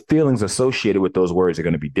 So the feelings associated with those words are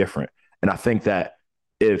going to be different. And I think that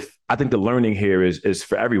the learning here is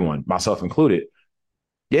for everyone, myself included.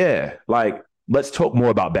 Yeah. Like, let's talk more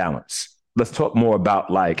about balance. Let's talk more about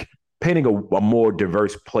like painting a more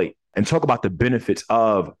diverse plate and talk about the benefits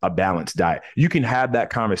of a balanced diet. You can have that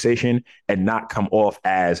conversation and not come off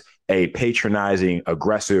as a patronizing,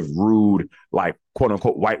 aggressive, rude, like quote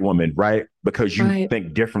unquote white woman, right? Because you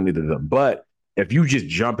think differently than them. But if you just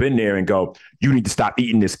jump in there and go, you need to stop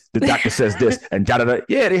eating this, the doctor says this, and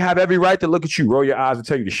yeah, they have every right to look at you, roll your eyes and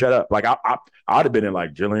tell you to shut up. Like I'd have been in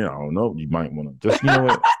like, Jillian, I don't know, you might want to just, you know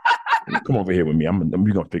what? Come over here with me.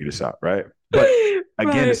 We're going to figure this out. Right. But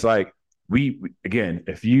again, it's like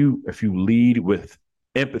if you lead with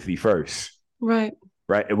empathy first, right.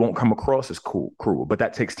 It won't come across as cruel, but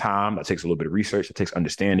that takes time. That takes a little bit of research. It takes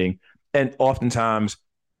understanding. And oftentimes,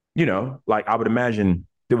 like I would imagine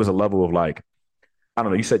there was a level of like, I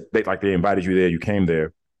don't know, you said they invited you there, you came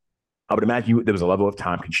there. I would imagine there was a level of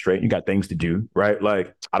time constraint. You got things to do, right?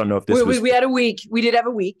 Like, I don't know if we had a week. We did have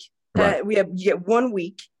a week. Right. You get 1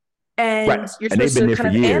 week. And you're supposed to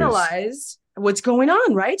kind of analyze what's going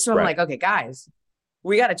on, right? So I'm like, okay, guys,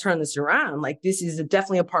 we got to turn this around. Like, this is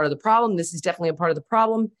definitely a part of the problem. This is definitely a part of the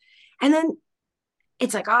problem. And then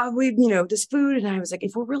it's like, this food. And I was like,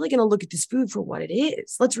 if we're really going to look at this food for what it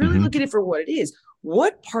is, let's really look at it for what it is.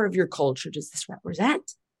 What part of your culture does this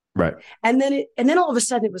represent? Right. And then all of a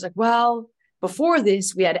sudden it was like, well, before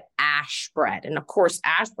this, we had ash bread. And of course,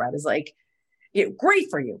 ash bread is like, great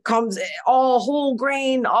for you. Comes all whole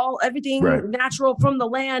grain, everything natural from the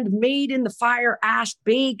land, made in the fire, ash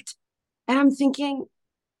baked. And I'm thinking,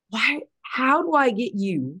 how do I get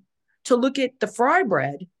you to look at the fry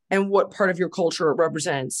bread and what part of your culture it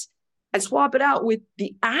represents and swap it out with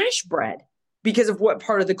the ash bread because of what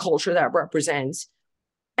part of the culture that represents?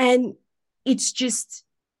 And it's just,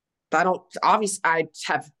 I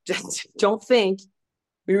don't think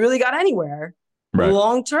we really got anywhere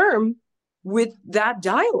long term with that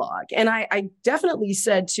dialogue. And I definitely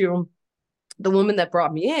said to the woman that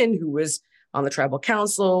brought me in, who was on the tribal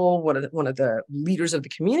council, one of the leaders of the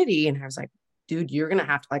community, and I was like, dude, you're going to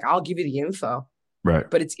have to, I'll give you the info, right?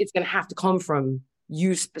 But it's going to have to come from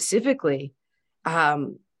you specifically.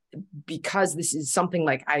 because this is something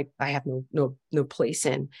like I have no place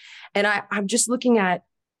in. And I'm just looking at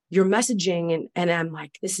your messaging and I'm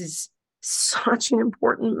like, this is such an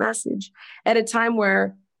important message at a time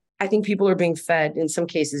where I think people are being fed, in some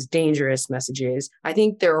cases, dangerous messages. I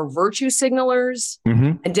think there are virtue signalers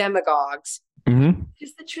and demagogues.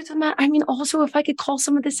 Is the truth of that? I mean, also, if I could call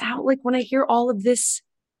some of this out, like when I hear all of this,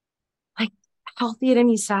 like healthy at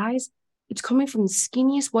any size, it's coming from the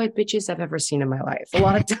skinniest white bitches I've ever seen in my life. A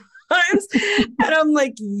lot of times. And I'm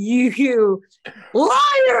like, you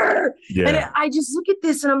liar. Yeah. And I just look at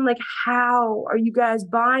this and I'm like, how are you guys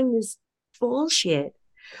buying this bullshit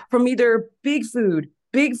from either big food,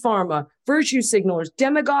 big pharma, virtue signalers,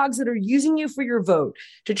 demagogues that are using you for your vote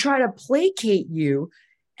to try to placate you?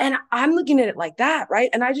 And I'm looking at it like that, right?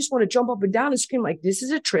 And I just want to jump up and down and scream like, this is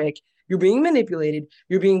a trick. You're being manipulated.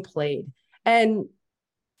 You're being played. And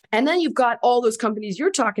then you've got all those companies you're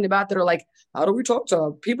talking about that are like, how do we talk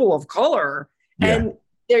to people of color? Yeah. And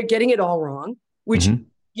they're getting it all wrong, which,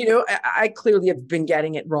 you know, I clearly have been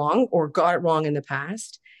getting it wrong or got it wrong in the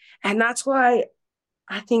past. And that's why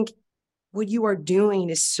I think what you are doing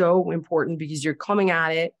is so important, because you're coming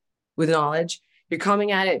at it with knowledge. You're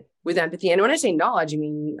coming at it with empathy. And when I say knowledge, I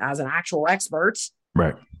mean as an actual expert.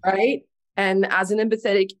 Right. Right. And as an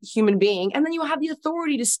empathetic human being. And then you have the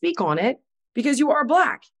authority to speak on it because you are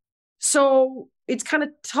Black. So it's kind of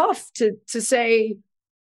tough to say,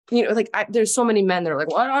 you know, like there's so many men that are like,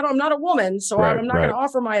 well, I'm not a woman, so I'm not going to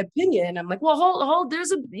offer my opinion. I'm like, well, hold,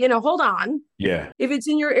 hold on. Yeah. If it's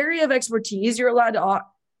in your area of expertise, you're allowed to,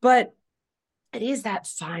 but it is that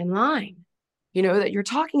fine line, you know, that you're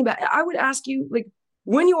talking about. I would ask you, like,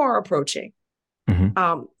 when you are approaching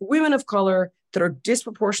women of color that are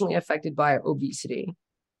disproportionately affected by obesity,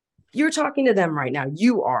 you're talking to them right now.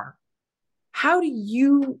 You are.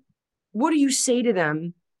 What do you say to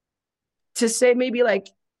them to say maybe like,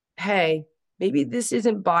 hey, maybe this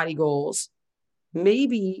isn't body goals.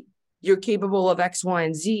 Maybe you're capable of X, Y,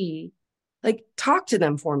 and Z. Like, talk to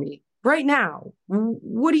them for me right now.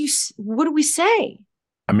 What do we say?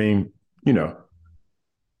 I mean, you know,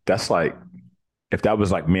 that's like, if that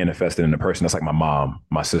was like manifested in a person, that's like my mom,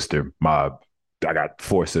 my sister, I got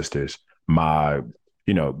 4 sisters, my,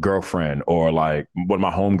 you know, girlfriend, or like one of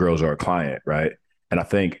my homegirls or a client, right? And I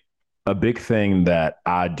think a big thing that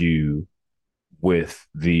I do with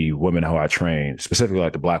the women who I train, specifically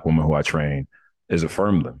like the Black women who I train, is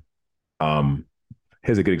affirm them.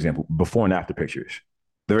 Here's a good example. Before and after pictures.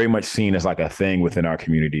 They're very much seen as like a thing within our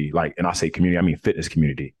community. Like, and I say community, I mean fitness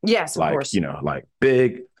community. Yes, of course. You know, like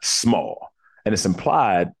big, small. And it's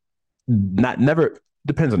implied, never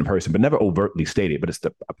depends on the person, but never overtly stated, but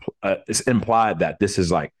it's implied that this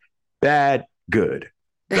is like bad, good,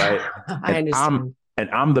 right? I understand.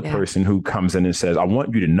 I'm the person who comes in and says, I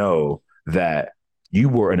want you to know that you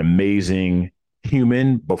were an amazing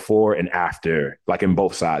human before and after, like in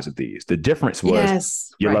both sides of these. The difference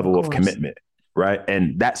was your level of commitment, right?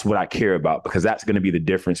 And that's what I care about, because that's going to be the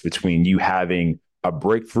difference between you having a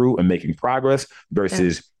breakthrough and making progress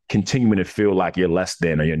versus continuing to feel like you're less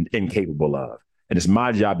than or you're incapable of. And it's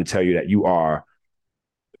my job to tell you that you are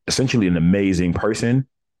essentially an amazing person,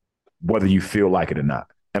 whether you feel like it or not.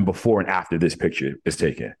 And before and after this picture is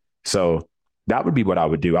taken. So that would be what I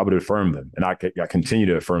would do. I would affirm them. And I continue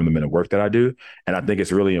to affirm them in the work that I do. And I think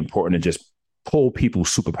it's really important to just pull people's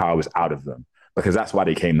superpowers out of them, because that's why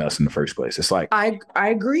they came to us in the first place. It's like, I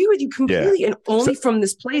agree with you completely. Yeah. And only from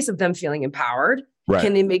this place of them feeling empowered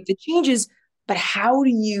can they make the changes. But how do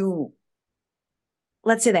you,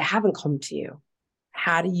 let's say they haven't come to you,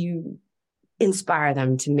 how do you inspire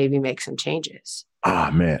them to maybe make some changes?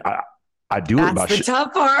 Man, I do That's it about the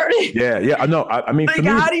tough part. Yeah. I know. I mean, like,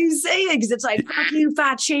 how do you say it? Because it's like, fuck you,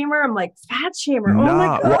 fat shamer. I'm like, fat shamer. Oh my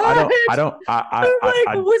God. Well, I don't.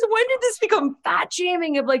 When did this become fat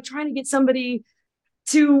shaming of like trying to get somebody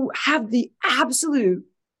to have the absolute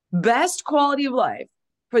best quality of life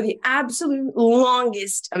for the absolute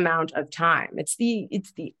longest amount of time? It's the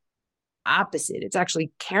opposite. It's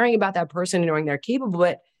actually caring about that person and knowing they're capable,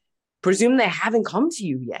 but presume they haven't come to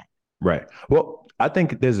you yet. Right. Well, I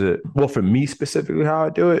think for me specifically, how I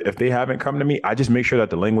do it, if they haven't come to me, I just make sure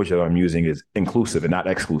that the language that I'm using is inclusive and not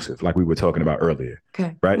exclusive, like we were talking about earlier.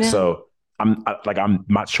 Okay. Right. Yeah. So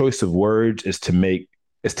my choice of words is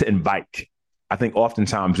to invite. I think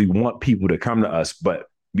oftentimes we want people to come to us, but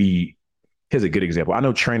here's a good example. I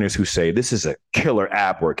know trainers who say, this is a killer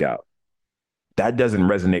ab workout. That doesn't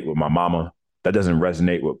resonate with my mama. That doesn't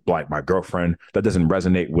resonate with like my girlfriend. That doesn't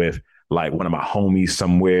resonate with like one of my homies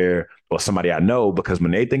somewhere or somebody I know, because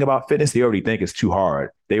when they think about fitness, they already think it's too hard.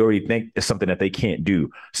 They already think it's something that they can't do.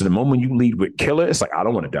 So the moment you lead with killer, it's like, I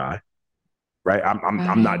don't want to die. right?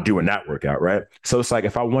 I'm not doing that workout, right? So it's like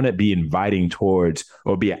if I want to be inviting towards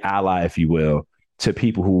or be an ally, if you will, to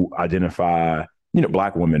people who identify,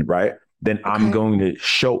 Black women, right? Then I'm going to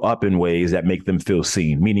show up in ways that make them feel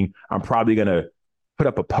seen. Meaning, I'm probably going to put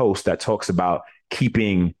up a post that talks about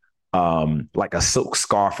keeping like a silk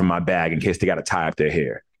scarf in my bag in case they got to tie up their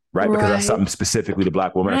hair, right? Because that's something specifically to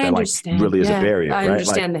Black women that like really is a barrier. I right?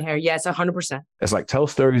 understand the hair. Yes, 100%. It's like tell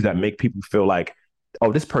stories that make people feel like,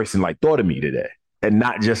 oh, this person like thought of me today, and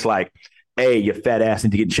not just like, hey, your fat ass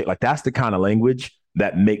need to get in shit. Like that's the kind of language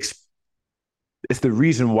that makes. It's the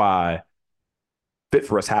reason why Fit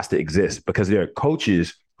for Us has to exist, because there are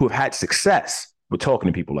coaches who have had success with talking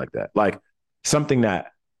to people like that. Like something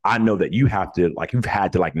that I know that you've had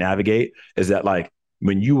to navigate is that like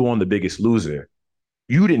when you were on The Biggest Loser,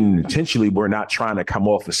 you didn't intentionally were not trying to come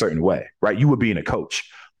off a certain way, right? You were being a coach,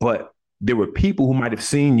 but there were people who might have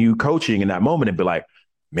seen you coaching in that moment and be like,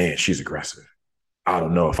 man, she's aggressive. I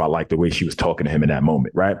don't know if I like the way she was talking to him in that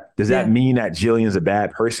moment, right? Does that mean that Jillian's a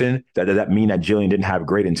bad person? Does that mean that Jillian didn't have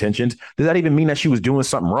great intentions? Does that even mean that she was doing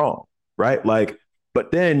something wrong, right? Like,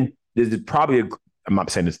 but then there's probably, I'm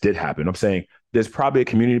not saying this did happen. I'm saying there's probably a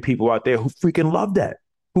community of people out there who freaking love that,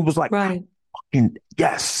 who was like, fucking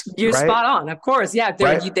yes. You're spot on, of course. Yeah,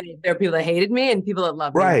 there are people that hated me and people that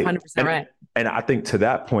loved me. 100% right. And I think to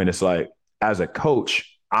that point, it's like, as a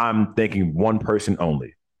coach, I'm thinking one person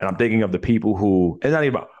only. And I'm thinking of the people who, it's not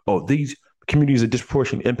even about, oh, these communities are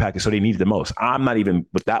disproportionately impacted, so they need it the most. I'm not even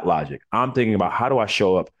with that logic. I'm thinking about how do I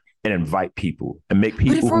show up and invite people and make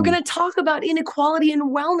people. But if we're going to talk about inequality and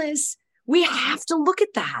wellness, we have to look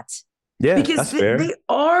at that. Yeah, because that's fair. They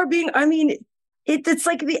are being, I mean, it's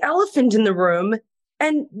like the elephant in the room.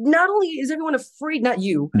 And not only is everyone afraid, not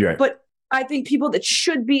you, right, but I think people that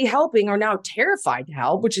should be helping are now terrified to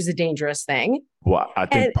help, which is a dangerous thing. Well, I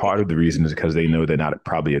think part of the reason is because they know they're not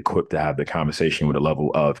probably equipped to have the conversation with a level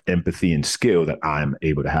of empathy and skill that I'm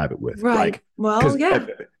able to have it with. Right. Like, well, yeah.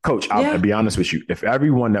 Coach, I'll be honest with you. If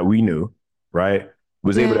everyone that we knew, right,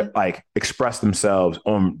 was able to like express themselves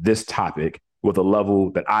on this topic with a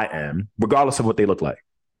level that I am, regardless of what they look like,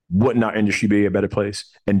 wouldn't our industry be a better place?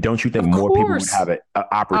 And don't you think more people would have an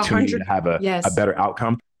opportunity to have a better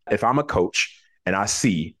outcome? If I'm a coach and I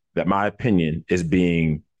see that my opinion is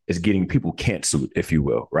getting people canceled, if you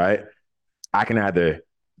will, right? I can either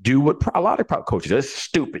do what a lot of coaches, this is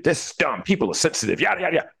stupid, this is dumb, people are sensitive, yada,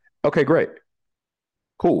 yada, yada. Okay, great.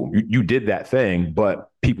 Cool. You did that thing, but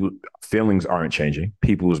people's feelings aren't changing.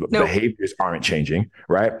 People's behaviors aren't changing,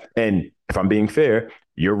 right? And if I'm being fair,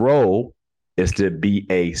 your role is to be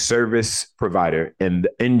a service provider in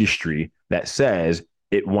the industry that says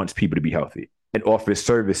it wants people to be healthy and offers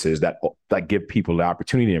services that give people the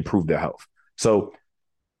opportunity to improve their health. So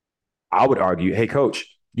I would argue, hey, coach,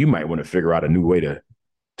 you might want to figure out a new way to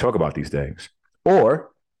talk about these things.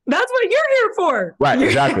 Or that's what you're here for. Right,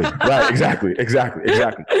 exactly. Right, exactly.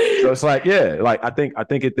 So it's like, yeah, like I think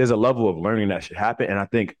there's a level of learning that should happen. And I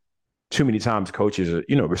think too many times coaches are,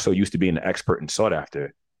 we're so used to being an expert and sought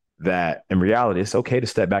after that in reality, it's okay to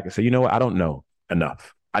step back and say, you know what, I don't know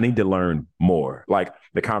enough. I need to learn more. Like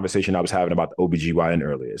the conversation I was having about the OBGYN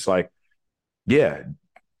earlier. It's like, yeah,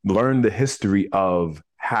 learn the history of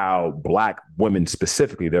how Black women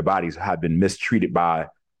specifically, their bodies have been mistreated by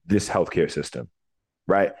this healthcare system,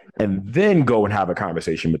 right? And then go and have a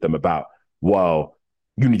conversation with them about, well,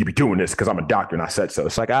 you need to be doing this because I'm a doctor and I said so.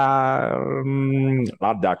 It's like, a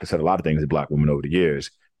lot of doctors said a lot of things to Black women over the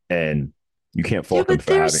years, and you can't fault them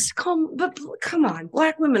for having. But come on,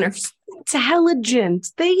 Black women are intelligent.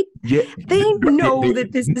 They know that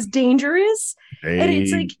this is dangerous. And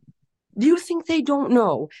it's like, do you think they don't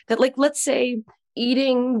know that, like, let's say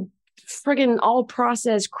eating friggin' all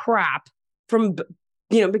processed crap from,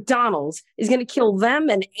 McDonald's is going to kill them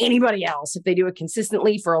and anybody else if they do it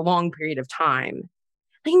consistently for a long period of time.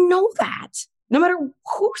 They know that. No matter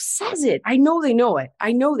who says it, I know they know it.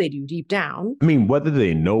 I know they do deep down. I mean, whether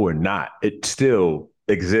they know or not, it still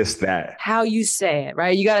exists that. How you say it,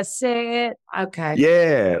 right? You got to say it. Okay.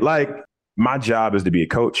 Yeah. Like my job is to be a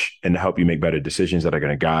coach and to help you make better decisions that are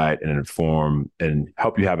going to guide and inform and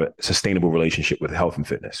help you have a sustainable relationship with health and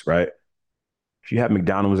fitness, right? If you have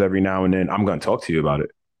McDonald's every now and then, I'm going to talk to you about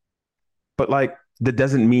it. But like, that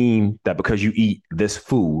doesn't mean that because you eat this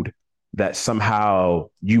food that somehow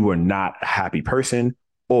you are not a happy person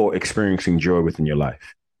or experiencing joy within your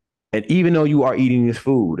life. And even though you are eating this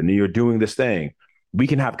food and you're doing this thing, we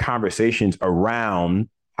can have conversations around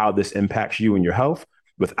how this impacts you and your health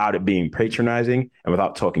without it being patronizing and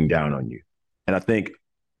without talking down on you. And I think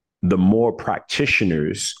the more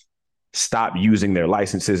practitioners stop using their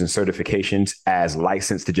licenses and certifications as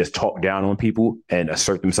license to just talk down on people and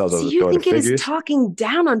assert themselves as authoritative figures. It is talking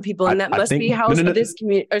down on people, and that must be how this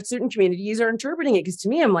community or certain communities are interpreting it. Because to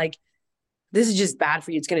me, I'm like, this is just bad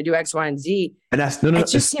for you. It's going to do X, Y, and Z. And that's it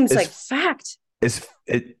just seems like fact.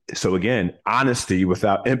 So again, honesty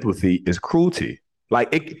without empathy is cruelty.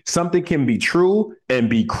 Like something can be true and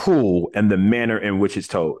be cruel in the manner in which it's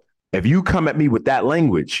told. If you come at me with that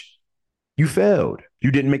language, you failed. You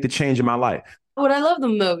didn't make the change in my life. What I love the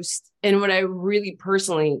most and what I really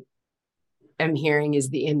personally am hearing is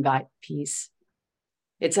the invite piece.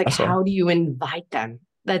 It's like, how do you invite them?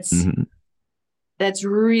 That's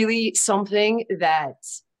really something that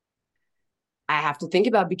I have to think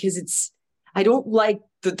about, because I don't like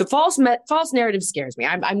the false narrative scares me.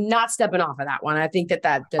 I'm not stepping off of that one. I think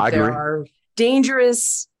that there are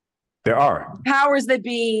dangerous. There are powers that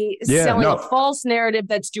be selling a false narrative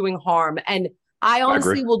that's doing harm. And I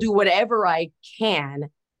honestly will do whatever I can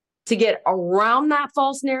to get around that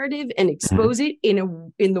false narrative and expose it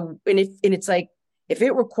it's like, if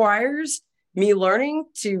it requires me learning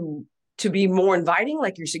to be more inviting,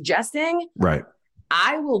 like you're suggesting, right,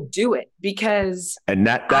 I will do it, because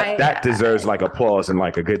that deserves like applause and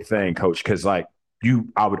like a good thing, Coach. Because I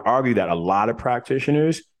would argue that a lot of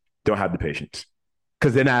practitioners don't have the patience,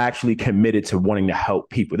 because they're not actually committed to wanting to help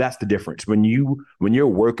people. That's the difference. When your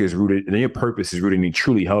work is rooted and your purpose is rooted in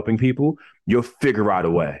truly helping people, you'll figure out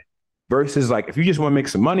a way. Versus like, if you just want to make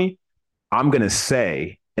some money, I'm going to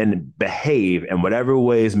say and behave in whatever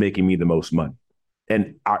way is making me the most money.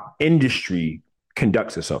 And our industry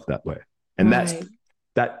conducts itself that way. And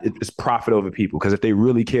that is profit over people. Because if they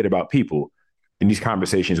really cared about people, then these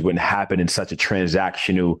conversations wouldn't happen in such a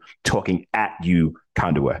transactional, talking at you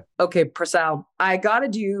kind of way. Okay, Purcell, I got to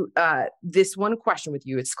do this one question with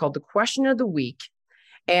you. It's called the question of the week.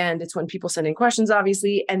 And it's when people send in questions,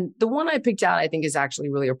 obviously. And the one I picked out, I think, is actually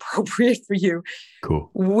really appropriate for you. Cool.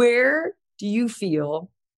 Where do you feel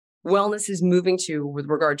wellness is moving to with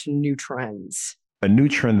regard to new trends? A new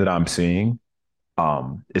trend that I'm seeing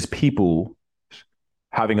is people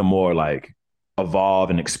having a more like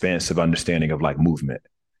evolved and expansive understanding of like movement.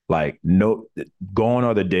 Like, gone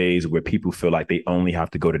are the days where people feel like they only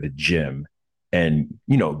have to go to the gym and,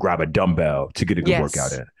 grab a dumbbell to get a good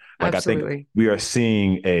workout in. Like, absolutely. I think we are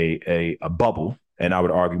seeing a bubble, and I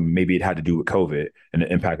would argue maybe it had to do with COVID and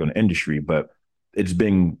the impact on the industry, but it's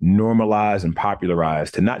being normalized and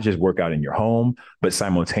popularized to not just work out in your home, but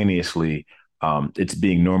simultaneously it's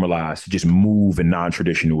being normalized to just move in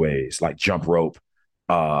non-traditional ways, like jump rope,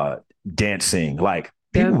 dancing. Like,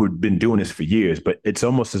 people have been doing this for years, but it's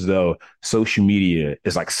almost as though social media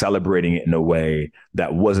is like celebrating it in a way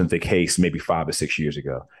that wasn't the case maybe 5 or 6 years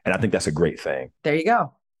ago. And I think that's a great thing. There you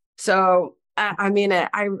go. So, I mean,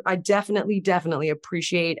 I definitely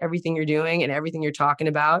appreciate everything you're doing and everything you're talking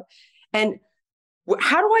about. And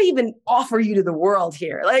how do I even offer you to the world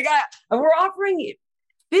here? Like, we're offering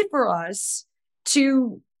Fit for Us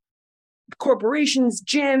to corporations,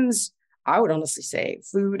 gyms. I would honestly say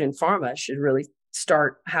food and pharma should really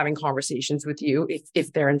start having conversations with you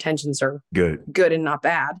if their intentions are good and not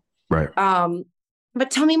bad. Right. But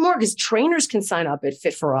tell me more, because trainers can sign up at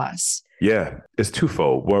Fit for Us. Yeah, it's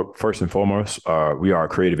twofold. Well, first and foremost, we are a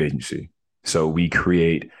creative agency. So we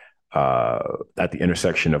create at the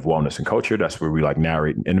intersection of wellness and culture. That's where we like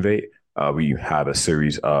narrate and innovate. We have a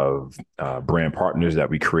series of brand partners that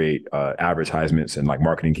we create advertisements and like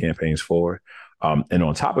marketing campaigns for. And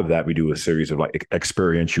on top of that, we do a series of like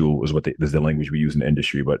experiential is the language we use in the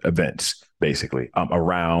industry, but events basically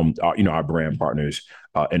around our brand partners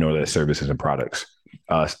and all their services and products.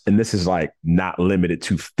 And this is like not limited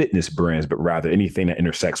to fitness brands, but rather anything that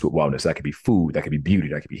intersects with wellness. That could be food, that could be beauty,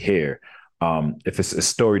 that could be hair. If it's a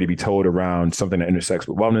story to be told around something that intersects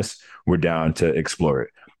with wellness, we're down to explore it.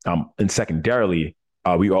 And secondarily,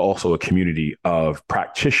 we are also a community of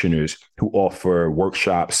practitioners who offer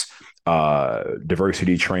workshops,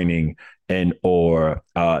 diversity training, and or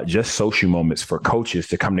just social moments for coaches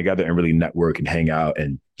to come together and really network and hang out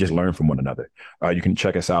and just learn from one another. You can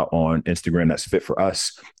check us out on Instagram. That's Fit for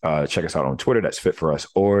Us. Check us out on Twitter. That's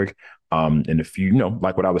FitForUs.org. And if you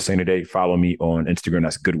like what I was saying today, follow me on Instagram.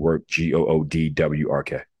 That's Goodwork,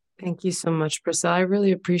 GOODWRK. Thank you so much, Priscilla. I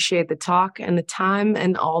really appreciate the talk and the time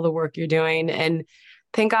and all the work you're doing. And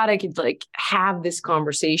thank God I could have this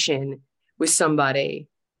conversation with somebody,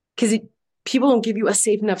 because people don't give you a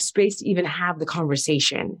safe enough space to even have the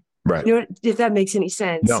conversation. Right. If that makes any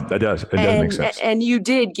sense. No, that does. It does make sense. And you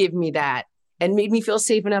did give me that and made me feel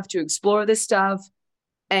safe enough to explore this stuff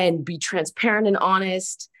and be transparent and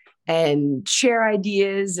honest and share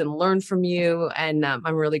ideas and learn from you. And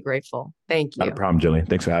I'm really grateful. Thank you. Not a problem, Jillian.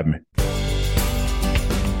 Thanks for having me.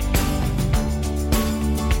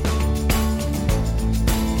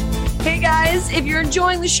 Hey guys, if you're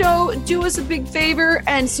enjoying the show, do us a big favor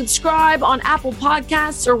and subscribe on Apple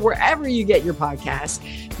Podcasts or wherever you get your podcasts,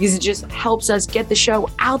 because it just helps us get the show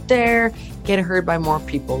out there, get it heard by more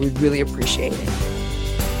people. We really appreciate it.